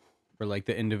Yeah. where like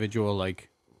the individual like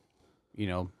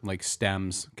like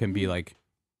stems can be like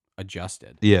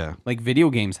adjusted. Yeah. Like video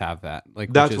games have that.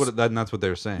 Like That's which is, that's what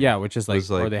they're saying. yeah, which is like, It's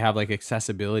like- or they have like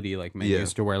accessibility like menus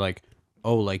Yeah. to where like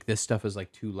like this stuff is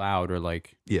like too loud or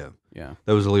like Yeah. yeah.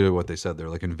 That was literally what they said. They're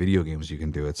like in video games you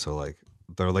can do it. So like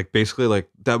they're like basically like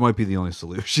that might be the only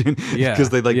solution. Yeah, Because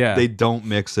they yeah. they don't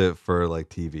mix it for like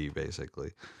TV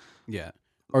basically. Yeah.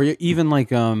 Or even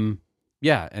like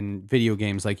yeah, and video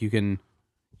games like you can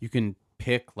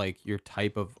pick like your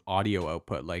type of audio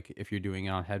output like if you're doing it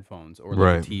on headphones or like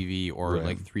Right. a TV or Right.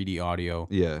 like 3D audio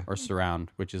Yeah. or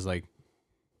surround, which is like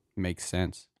makes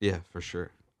sense. Yeah, for sure.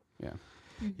 Yeah.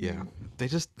 Yeah. They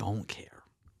just don't care.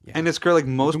 Yeah. And it's great. Like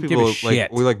most don't give people a like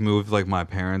shit. we like moved like my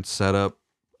parents' setup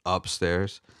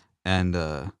upstairs and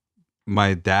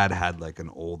my dad had like an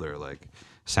older like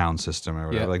sound system or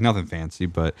whatever. Yeah. Like nothing fancy,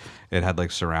 but it had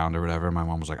like surround or whatever. My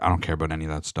mom was like, I don't care about any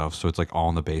of that stuff. So it's like all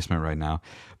in the basement right now.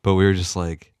 But we were just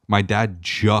like my dad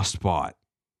just bought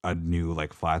a new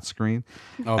like flat screen.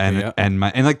 Okay, and yeah. and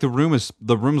like the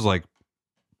room's like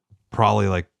probably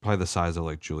the size of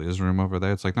like Julia's room over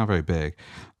there. It's like not very big.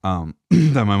 That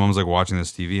my mom's like watching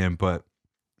this TV in, but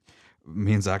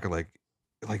me and Zach are like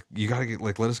you gotta get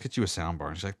like let us get you a sound bar.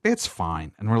 And she's like, it's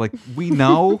fine. And we're like, we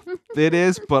know it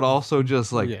is, but also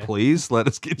just like Yeah. please let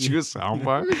us get you a sound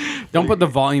bar. Don't put the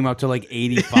volume up to like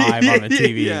 85 on the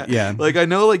TV. Yeah. Like I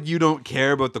know like you don't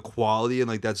care about the quality and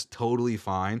like that's totally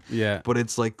fine. Yeah. But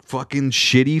it's like fucking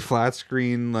shitty flat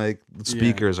screen like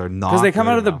speakers are not Because they come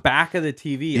good out of the enough. back of the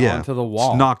TV onto the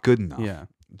wall. It's not good enough. Yeah.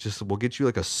 Just we'll get you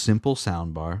like a simple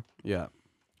sound bar. Yeah.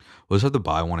 We'll just have to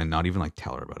buy one and not even like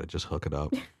tell her about it. Just hook it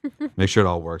up. Make sure it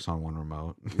all works on one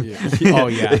remote. Yeah. Oh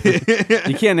yeah.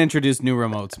 You can't introduce new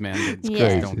remotes, man. It's Yeah.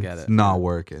 crazy. Don't get It's it. not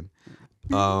working.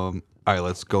 All right,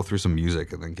 let's go through some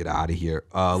music and then get out of here.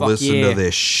 Fuck Listen yeah. to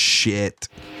this shit.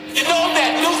 You know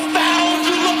that new sound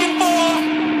you're looking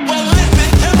for? Well,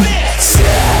 listen to this.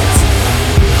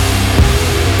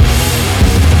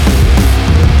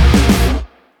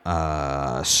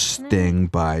 Sting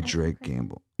by Drake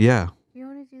Gamble. Yeah. You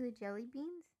want to do the jelly beans?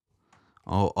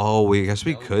 Oh, we guess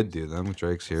we could do them.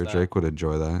 Drake's here. What's that? Drake would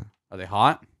enjoy that. Are they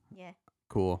hot? Yeah,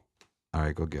 Cool. All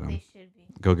right, go get them. they should be.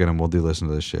 Go get them. We'll do listen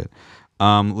to this shit.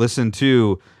 Listen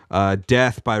to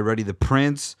Death by Ready the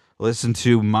Prince. Listen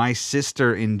to My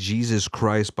Sister in Jesus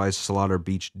Christ by Slaughter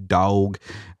Beach Dog.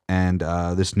 And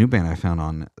this new band I found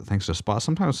on, thanks to Spot.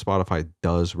 Sometimes Spotify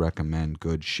does recommend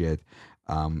good shit.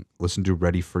 Listen to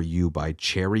Ready for You by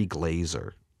Cherry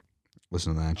Glazer.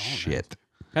 Listen to that shit.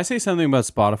 Can I say something about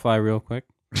Spotify real quick?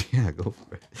 Yeah, go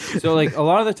for it. So like a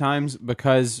lot of the times,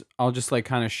 because I'll just like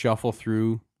kind of shuffle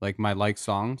through like my like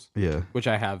songs, Yeah. which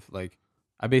I have like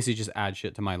I basically just add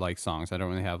shit to my like songs. I don't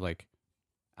really have like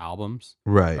albums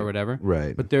Right. or whatever.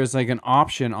 Right. But there's like an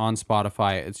option on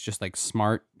Spotify. It's just like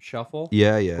Smart Shuffle.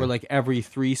 Yeah, yeah. Where like every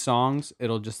 3 songs,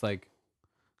 it'll just like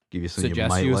Give you something you suggest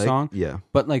might you a like. song. Yeah.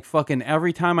 But like fucking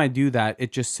every time I do that,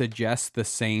 it just suggests the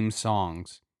same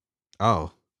songs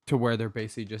Oh. to where they're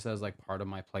basically just as like part of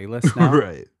my playlist now.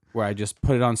 Right. Where I just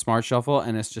put it on Smart Shuffle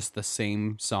and it's just the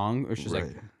same song. It's just like,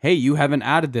 Right. hey, you haven't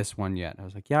added this one yet. I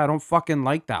was like, yeah, I don't fucking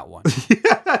like that one.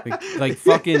 like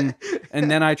fucking,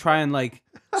 and then I try and like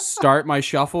start my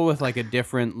shuffle with like a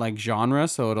different like genre,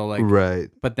 so it'll like, Right.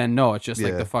 but then no, it's just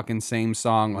like Yeah. the fucking same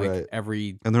song like Right.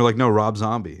 every. And they're like, no, Rob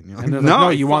Zombie. And you're like, And they're like, no,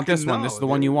 you want fucking this one. no, This is the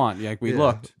one dude." you want. Yeah, like we Yeah,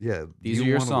 looked. Yeah. These You are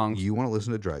your wanna- songs. You want to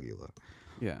listen to Dragula.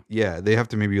 Yeah. Yeah, they have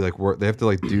to maybe like work. They have to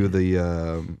like do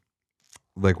the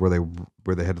like where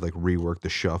they had to like rework the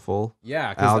shuffle.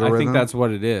 Yeah, because I think Algorithm? that's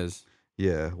what it is.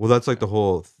 Yeah, well, that's like the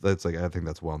whole. That's like I think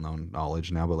that's well known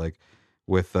knowledge now. But like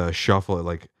with shuffle,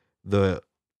 like the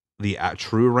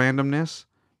true randomness,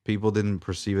 people didn't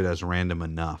perceive it as random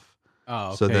enough. Oh,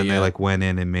 okay, So then yeah. they like went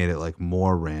in and made it like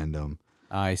more random.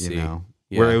 I see. You know,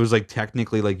 Yeah. where it was like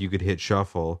technically like you could hit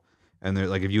shuffle, and there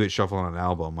like if you hit shuffle on an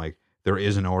album, like there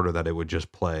is an order that it would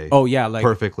just play. Oh yeah, like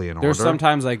perfectly in order. there's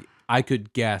sometimes like I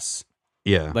could guess.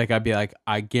 Yeah. Like I'd be like,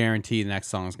 I guarantee the next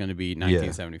song is going to be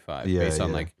 1975 Yeah, based on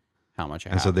yeah. like how much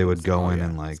I And have. so they would It's like, go oh, in yeah,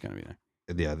 and it's like gonna be there.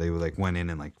 yeah, they would like went in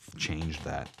and like changed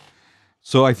that.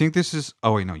 So I think this is.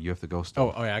 Oh wait, no, you have to go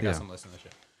still. Oh yeah, I got some listening to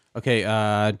shit.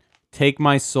 Okay, Take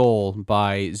My Soul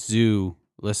by Zoo.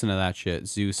 Listen to that shit.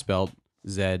 Zoo spelled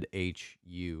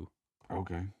ZHU.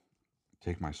 Okay.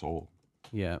 Take My Soul.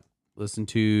 Yeah. Listen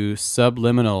to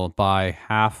Subliminal by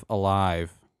Half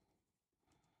Alive.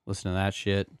 Listen to that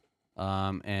shit.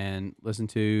 And listen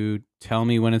to Tell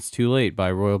Me When It's Too Late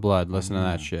by Royal Blood. Listen to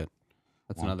that shit.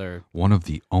 That's another. One of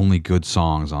the only good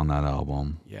songs on that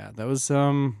album. Yeah, that was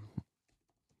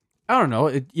I don't know.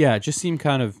 It just seemed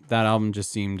kind of that album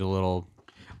just seemed a little.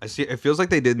 I see. It feels like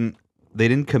they didn't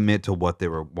commit to what they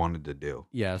wanted to do.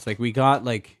 Yeah, it's like we got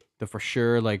like the for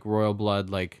sure like Royal Blood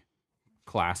like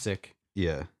classic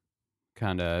Yeah.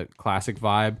 kind of classic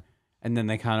vibe, and then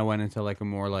they kind of went into like a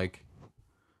more like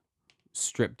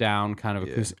stripped down kind of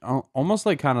Yeah. acoustic, almost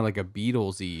like kind of like a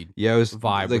Beatles-y. Yeah, it was Vibe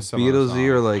like with some of the Beatlesy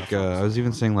or songs. like I was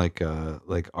even saying like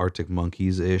Arctic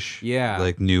Monkeys ish. Yeah.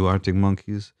 Like new Arctic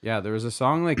Monkeys. Yeah, there was a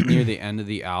song like near the end of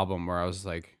the album where I was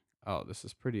like, oh, this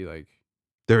is pretty like.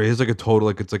 There is like a total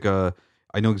like it's like a.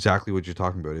 I know exactly what you're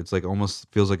talking about. It's like almost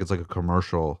feels like it's like a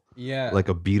commercial, Yeah. like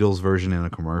a Beatles version in a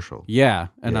commercial. Yeah,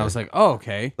 and I Yeah. was like, oh,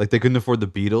 okay. Like they couldn't afford the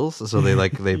Beatles, so they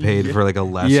they paid for like a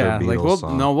lesser Yeah, Beatles like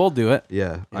song. we'll do it.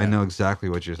 Yeah, I Yeah. know exactly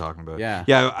what you're talking about. Yeah.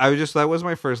 yeah. I was just that was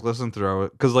my first listen through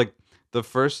because like the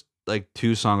first like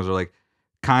 2 songs are like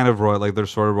kind of royal, like they're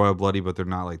sort of Royal Bloody, but they're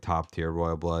not like top tier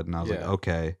Royal Blood. And I was like, Yeah.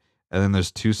 okay. And then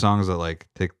there's 2 songs that like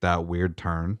take that weird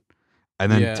turn,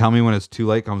 and then Yeah. Tell Me When It's Too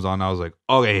Late comes on. And I was like,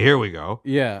 okay, here we go.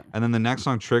 Yeah. And then the next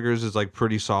song, Triggers, is like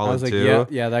pretty solid I was like, too.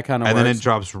 yeah, that kind of. And then it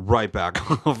drops right back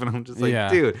off, and I'm just like,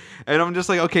 Yeah. dude. And I'm just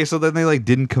like, okay, so then they like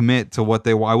didn't commit to what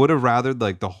they want. I would have rathered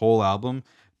like the whole album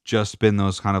just been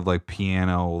those kind of like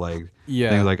piano like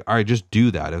Yeah. things. Like, all right, just do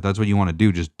that. If that's what you want to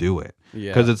do, just do it. Yeah.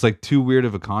 Because it's like too weird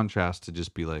of a contrast to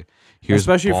just be like, here's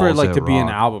especially for balls like out to be an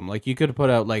rock. album. Like you could have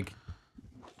put out like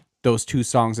those 2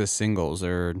 songs as singles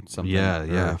or something. Yeah,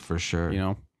 yeah, or, for sure. You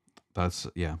know, That's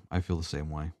I feel the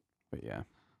same way. but yeah.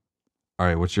 All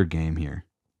right, what's your game here?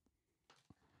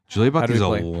 Julie How bought do we these a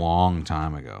play? long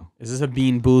time ago. Is this a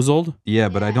Bean Boozled? Yeah,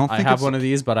 but I don't I think have it's, one of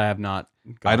these, but I have not.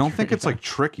 I don't think it's like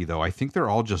tricky though. I think they're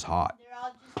all just hot. They're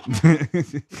all just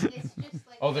it's just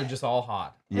like Oh, they're just all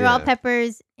hot. they're all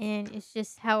peppers, and it's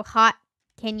just how hot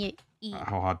can you eat?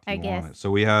 How hot do I you want guess. it?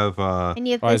 So we have And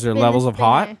you have Oh, to is there spin the levels of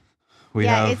hot? spinner. we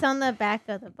Yeah, have it's on the back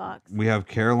of the box. we have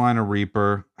Carolina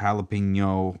Reaper,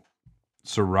 jalapeno,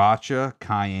 sriracha,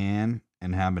 cayenne,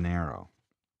 and habanero.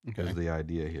 Is the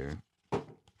idea here.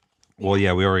 Well,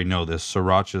 yeah, we already know this.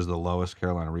 Sriracha is the lowest.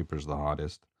 Carolina Reaper is the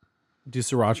hottest. Do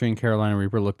Sriracha and Carolina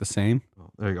Reaper look the same?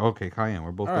 There you go. Okay, cayenne.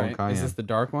 We're both All going right. cayenne. Is this the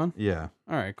dark one? Yeah,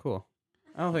 All right, cool.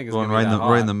 I don't think it's going gonna be that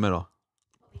right in hot. the middle.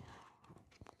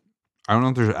 I don't know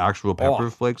if there's actual pepper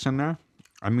flakes in there.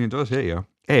 I mean, it does hit you.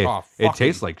 Hey, Oh, it fucking-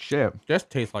 tastes like shit. This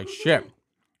tastes like shit.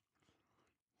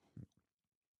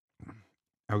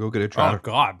 I'll go get a try. Oh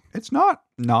God. It's not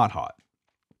hot.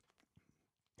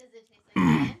 Does it taste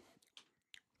like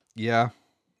Yeah,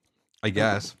 I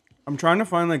guess I'm trying to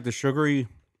find like the sugary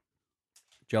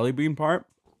jelly bean part.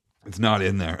 it's not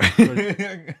in there.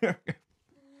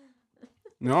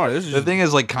 No, this is The thing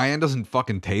is, like, cayenne doesn't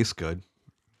fucking taste good.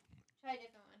 Try a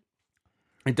different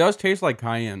one. it does taste like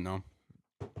cayenne though.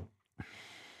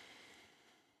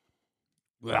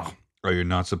 Ugh. Oh, you're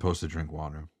not supposed to drink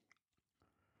water.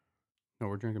 No,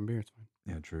 we're drinking beer. It's fine.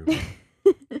 Yeah, true.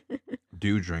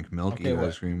 Do drink milk, Okay, eat what?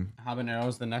 ice cream.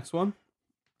 Habanero's the next one.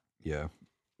 Yeah.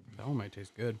 That one might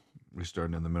taste good. We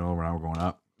started in the middle, now we're going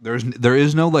up. There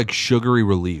is no like sugary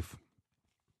relief.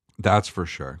 That's for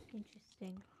sure.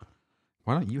 Interesting.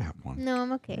 Why don't you have one? No,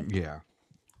 I'm okay. Yeah.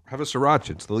 Have a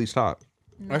sriracha. It's the least hot.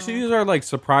 No. Actually, these are like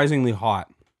surprisingly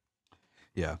hot.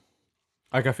 Yeah.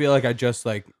 Like I feel like I just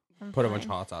like I'm put a bunch of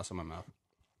fine. hot sauce in my mouth.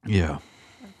 Yeah.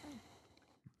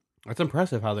 It's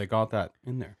impressive how they got that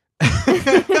in there.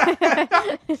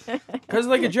 Because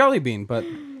like a jelly bean, but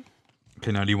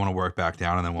Okay, now do you want to work back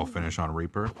down and then we'll finish on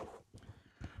Reaper?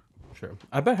 sure.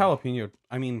 I bet jalapeno.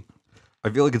 I mean, I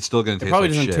feel like it's still going to it taste probably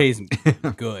like doesn't shit.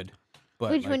 taste good.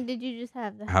 But Which like, one did you just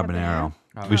have? The Habanero.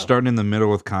 Oh. We started in the middle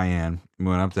with cayenne. We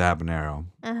went up to habanero.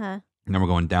 Uh huh. And then we're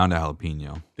going down to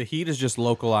jalapeno. The heat is just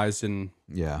localized in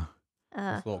Yeah.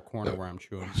 this little corner where I'm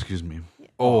chewing. Excuse me.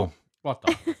 Oh, What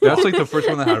the? that's like the first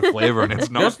one that had flavor and it's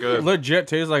not This good. legit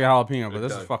tastes like a jalapeno, but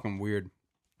this is does. fucking weird.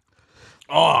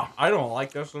 Oh, I don't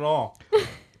like this at all.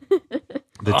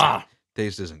 The Ah.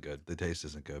 taste isn't good. The taste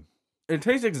isn't good. It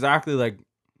tastes exactly like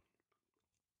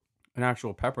an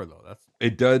actual pepper, though.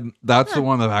 It does. That's the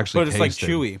one that actually But it's like tasted.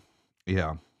 chewy.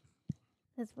 Yeah.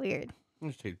 That's weird. It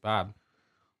just tastes bad.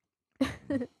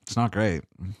 It's not great.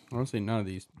 Honestly, none of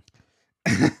these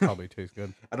probably taste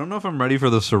good. I don't know if I'm ready for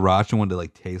the sriracha one to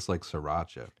like taste like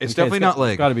sriracha. It's definitely not It's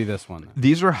like got to be this one, then,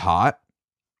 these are hot.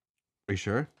 Are you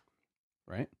sure?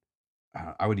 right?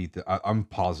 I would eat I'm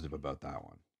positive about that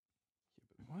one.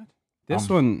 What? This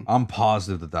Um, one. I'm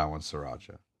positive that that one's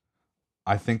sriracha.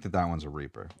 I think that that one's a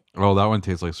Reaper. Oh, that one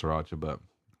tastes like sriracha, but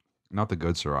not the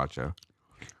good sriracha.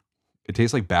 It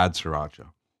tastes like bad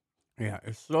sriracha. Yeah,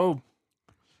 it's so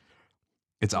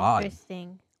It's odd.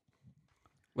 Interesting.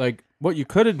 like what you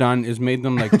could have done is made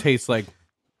them like taste like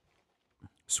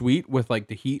sweet with like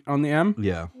the heat on the M,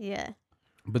 Yeah. Yeah.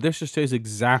 but this just tastes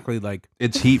exactly like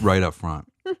It's heat right up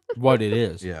front. what it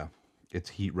is. Yeah. It's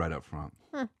heat right up front.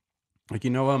 Like It's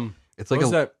what like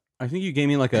was that? I think you gave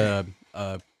me like a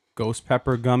ghost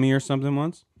pepper gummy or something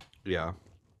once. Yeah.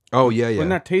 Oh, yeah, yeah. When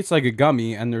that tastes like a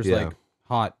gummy and there's Yeah. like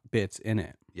hot bits in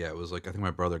it. Yeah, it was like, I think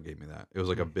my brother gave me that. It was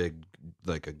like a big,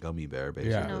 like a gummy bear,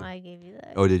 basically. Yeah. No, I gave you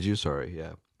that. Oh, did you? Sorry.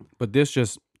 Yeah. But this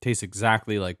just tastes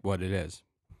exactly like what it is.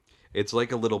 It's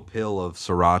like a little pill of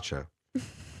sriracha.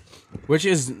 Which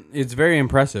is it's very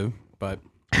impressive, but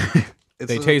It's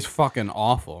they taste fucking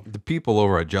awful. The people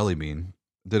over at Jelly Bean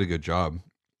did a good job.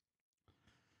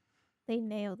 They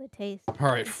nailed the taste. All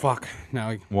right, fuck.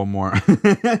 Now One more.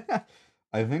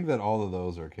 I think that all of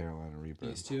those are Carolina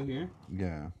Reapers. two here.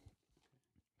 Yeah.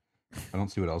 I don't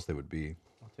see what else they would be.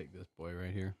 I'll take this boy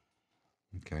right here.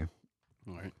 Okay.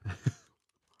 All right.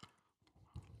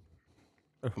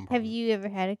 Have you ever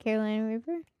had a Carolina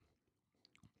Reaper?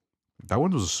 That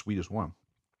one was the sweetest one.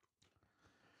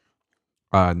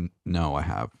 No, I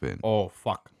haven't. Oh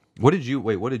fuck. What did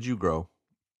you grow?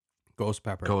 Ghost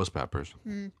pepper. Ghost peppers.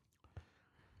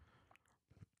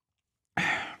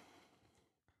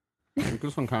 I think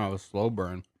this one kind of a slow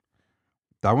burn.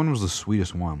 That one was the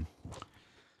sweetest one.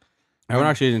 That one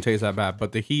actually didn't taste that bad,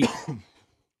 but the heat.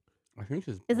 I think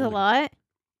is It's a lot.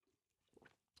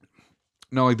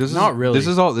 No, like this Not is really. This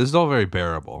is all very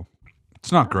bearable.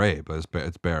 It's not great, but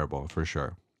it's bearable for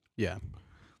sure. Yeah.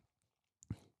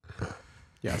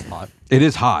 Yeah, it's hot. It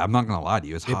is hot. I'm not gonna lie to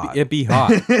you. It's hot. It be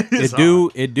hot. It's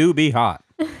it do be hot.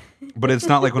 But it's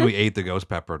not like when we ate the ghost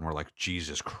pepper and we're like,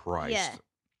 Jesus Christ. Yeah.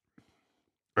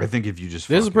 I think if you just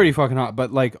This is fucking- pretty fucking hot,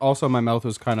 but like also my mouth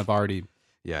was kind of already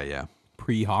Yeah.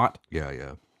 pre-hot.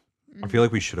 Yeah. I feel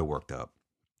like we should have worked up.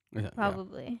 Yeah.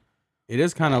 Probably. It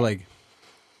is kind of like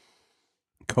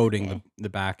coating Okay. the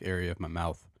back area of my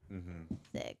mouth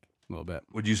Sick. a little bit.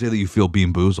 Would you say that you feel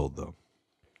bean boozled though?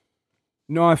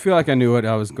 No, I feel like I knew what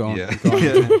I was going. Yeah. going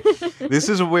to. This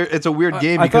is a weird. It's a weird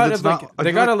game I because thought it's of, like, not. I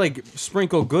they feel gotta like like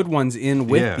sprinkle good ones in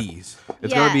with Yeah. these.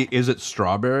 it's gotta Yeah. be. Is it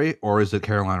strawberry or is it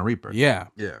Carolina Reaper? Yeah,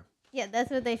 Yeah. Yeah,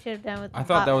 that's what they should have done with. I the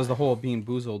thought that hot was the one. whole bean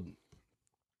boozled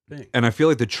thing. And I feel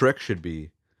like the trick should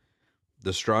be,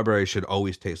 the strawberry should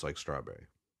always taste like strawberry.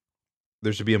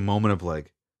 There should be a moment of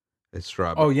like, it's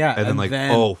strawberry. Oh, yeah, and then and like,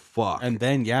 then- oh fuck, And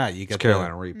then yeah, you it's get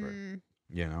Carolina Reaper.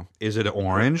 You know, is it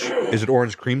orange? Is it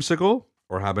orange creamsicle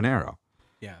or habanero?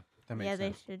 Yeah, that makes Yeah, they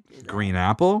sense. should do that. Green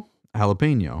apple,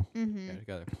 jalapeno. Yeah,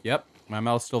 together. Yep, my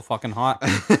mouth's still fucking hot.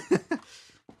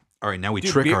 All right, now we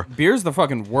Dude, trick our. beer's the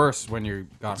fucking worst when you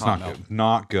got It's hot not milk. good.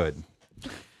 Not good.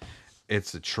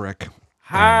 It's a trick.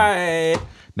 Hi.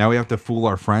 Now we have to fool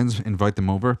our friends, invite them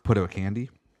over, put out candy,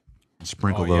 and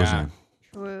sprinkle Oh, those yeah. in.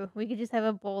 True. We could just have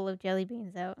a bowl of jelly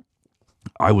beans out.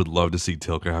 I would love to see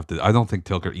Tilker have to. I don't think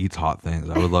Tilker eats hot things.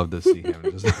 I would love to see him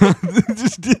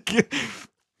just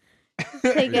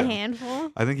Take a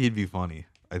handful. I think he'd be funny.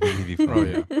 I think he'd be Oh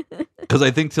funny. yeah. Because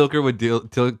I think Tilker would deal.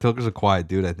 Tilker's a quiet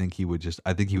dude. I think he would just.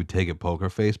 I think he would take a poker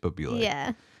face, but be like,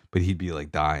 Yeah. but he'd be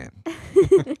like dying.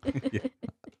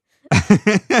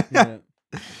 Yeah.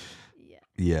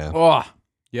 Yeah. Oh.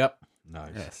 Yep.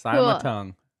 Nice. Yeah. Side of my Cool.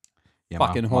 tongue. Yeah,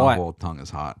 Fucking my hot. whole tongue is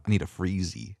hot. I need a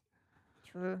freezy.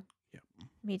 True.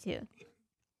 Me too.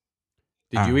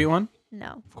 Did you eat one?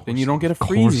 No. Then you don't get a Of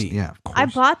course, freezie. Yeah, of course. I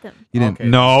bought them. You didn't. Okay.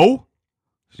 No.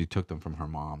 She took them from her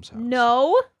mom's house.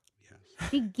 No.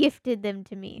 She gifted them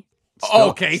to me.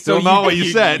 Okay, so still not what you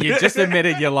said. You just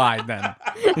admitted you lied then.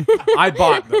 I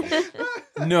bought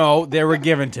them. No, they were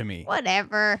given to me.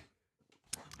 Whatever.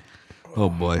 Oh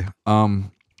boy.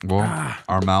 Well,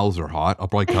 our mouths are hot. I'll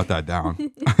probably cut that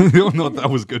down. I don't know if that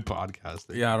was good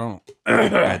podcasting. Yeah, I don't.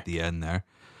 At the end there,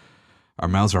 our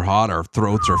mouths are hot. Our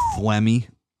throats are phlegmy.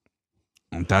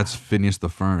 And that's Phineas the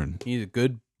Fern. He's a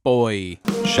good boy.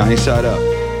 Shiny side up.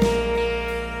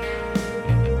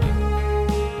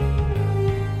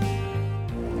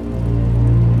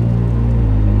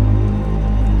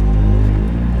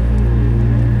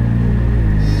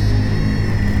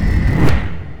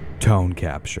 Tone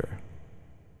capture.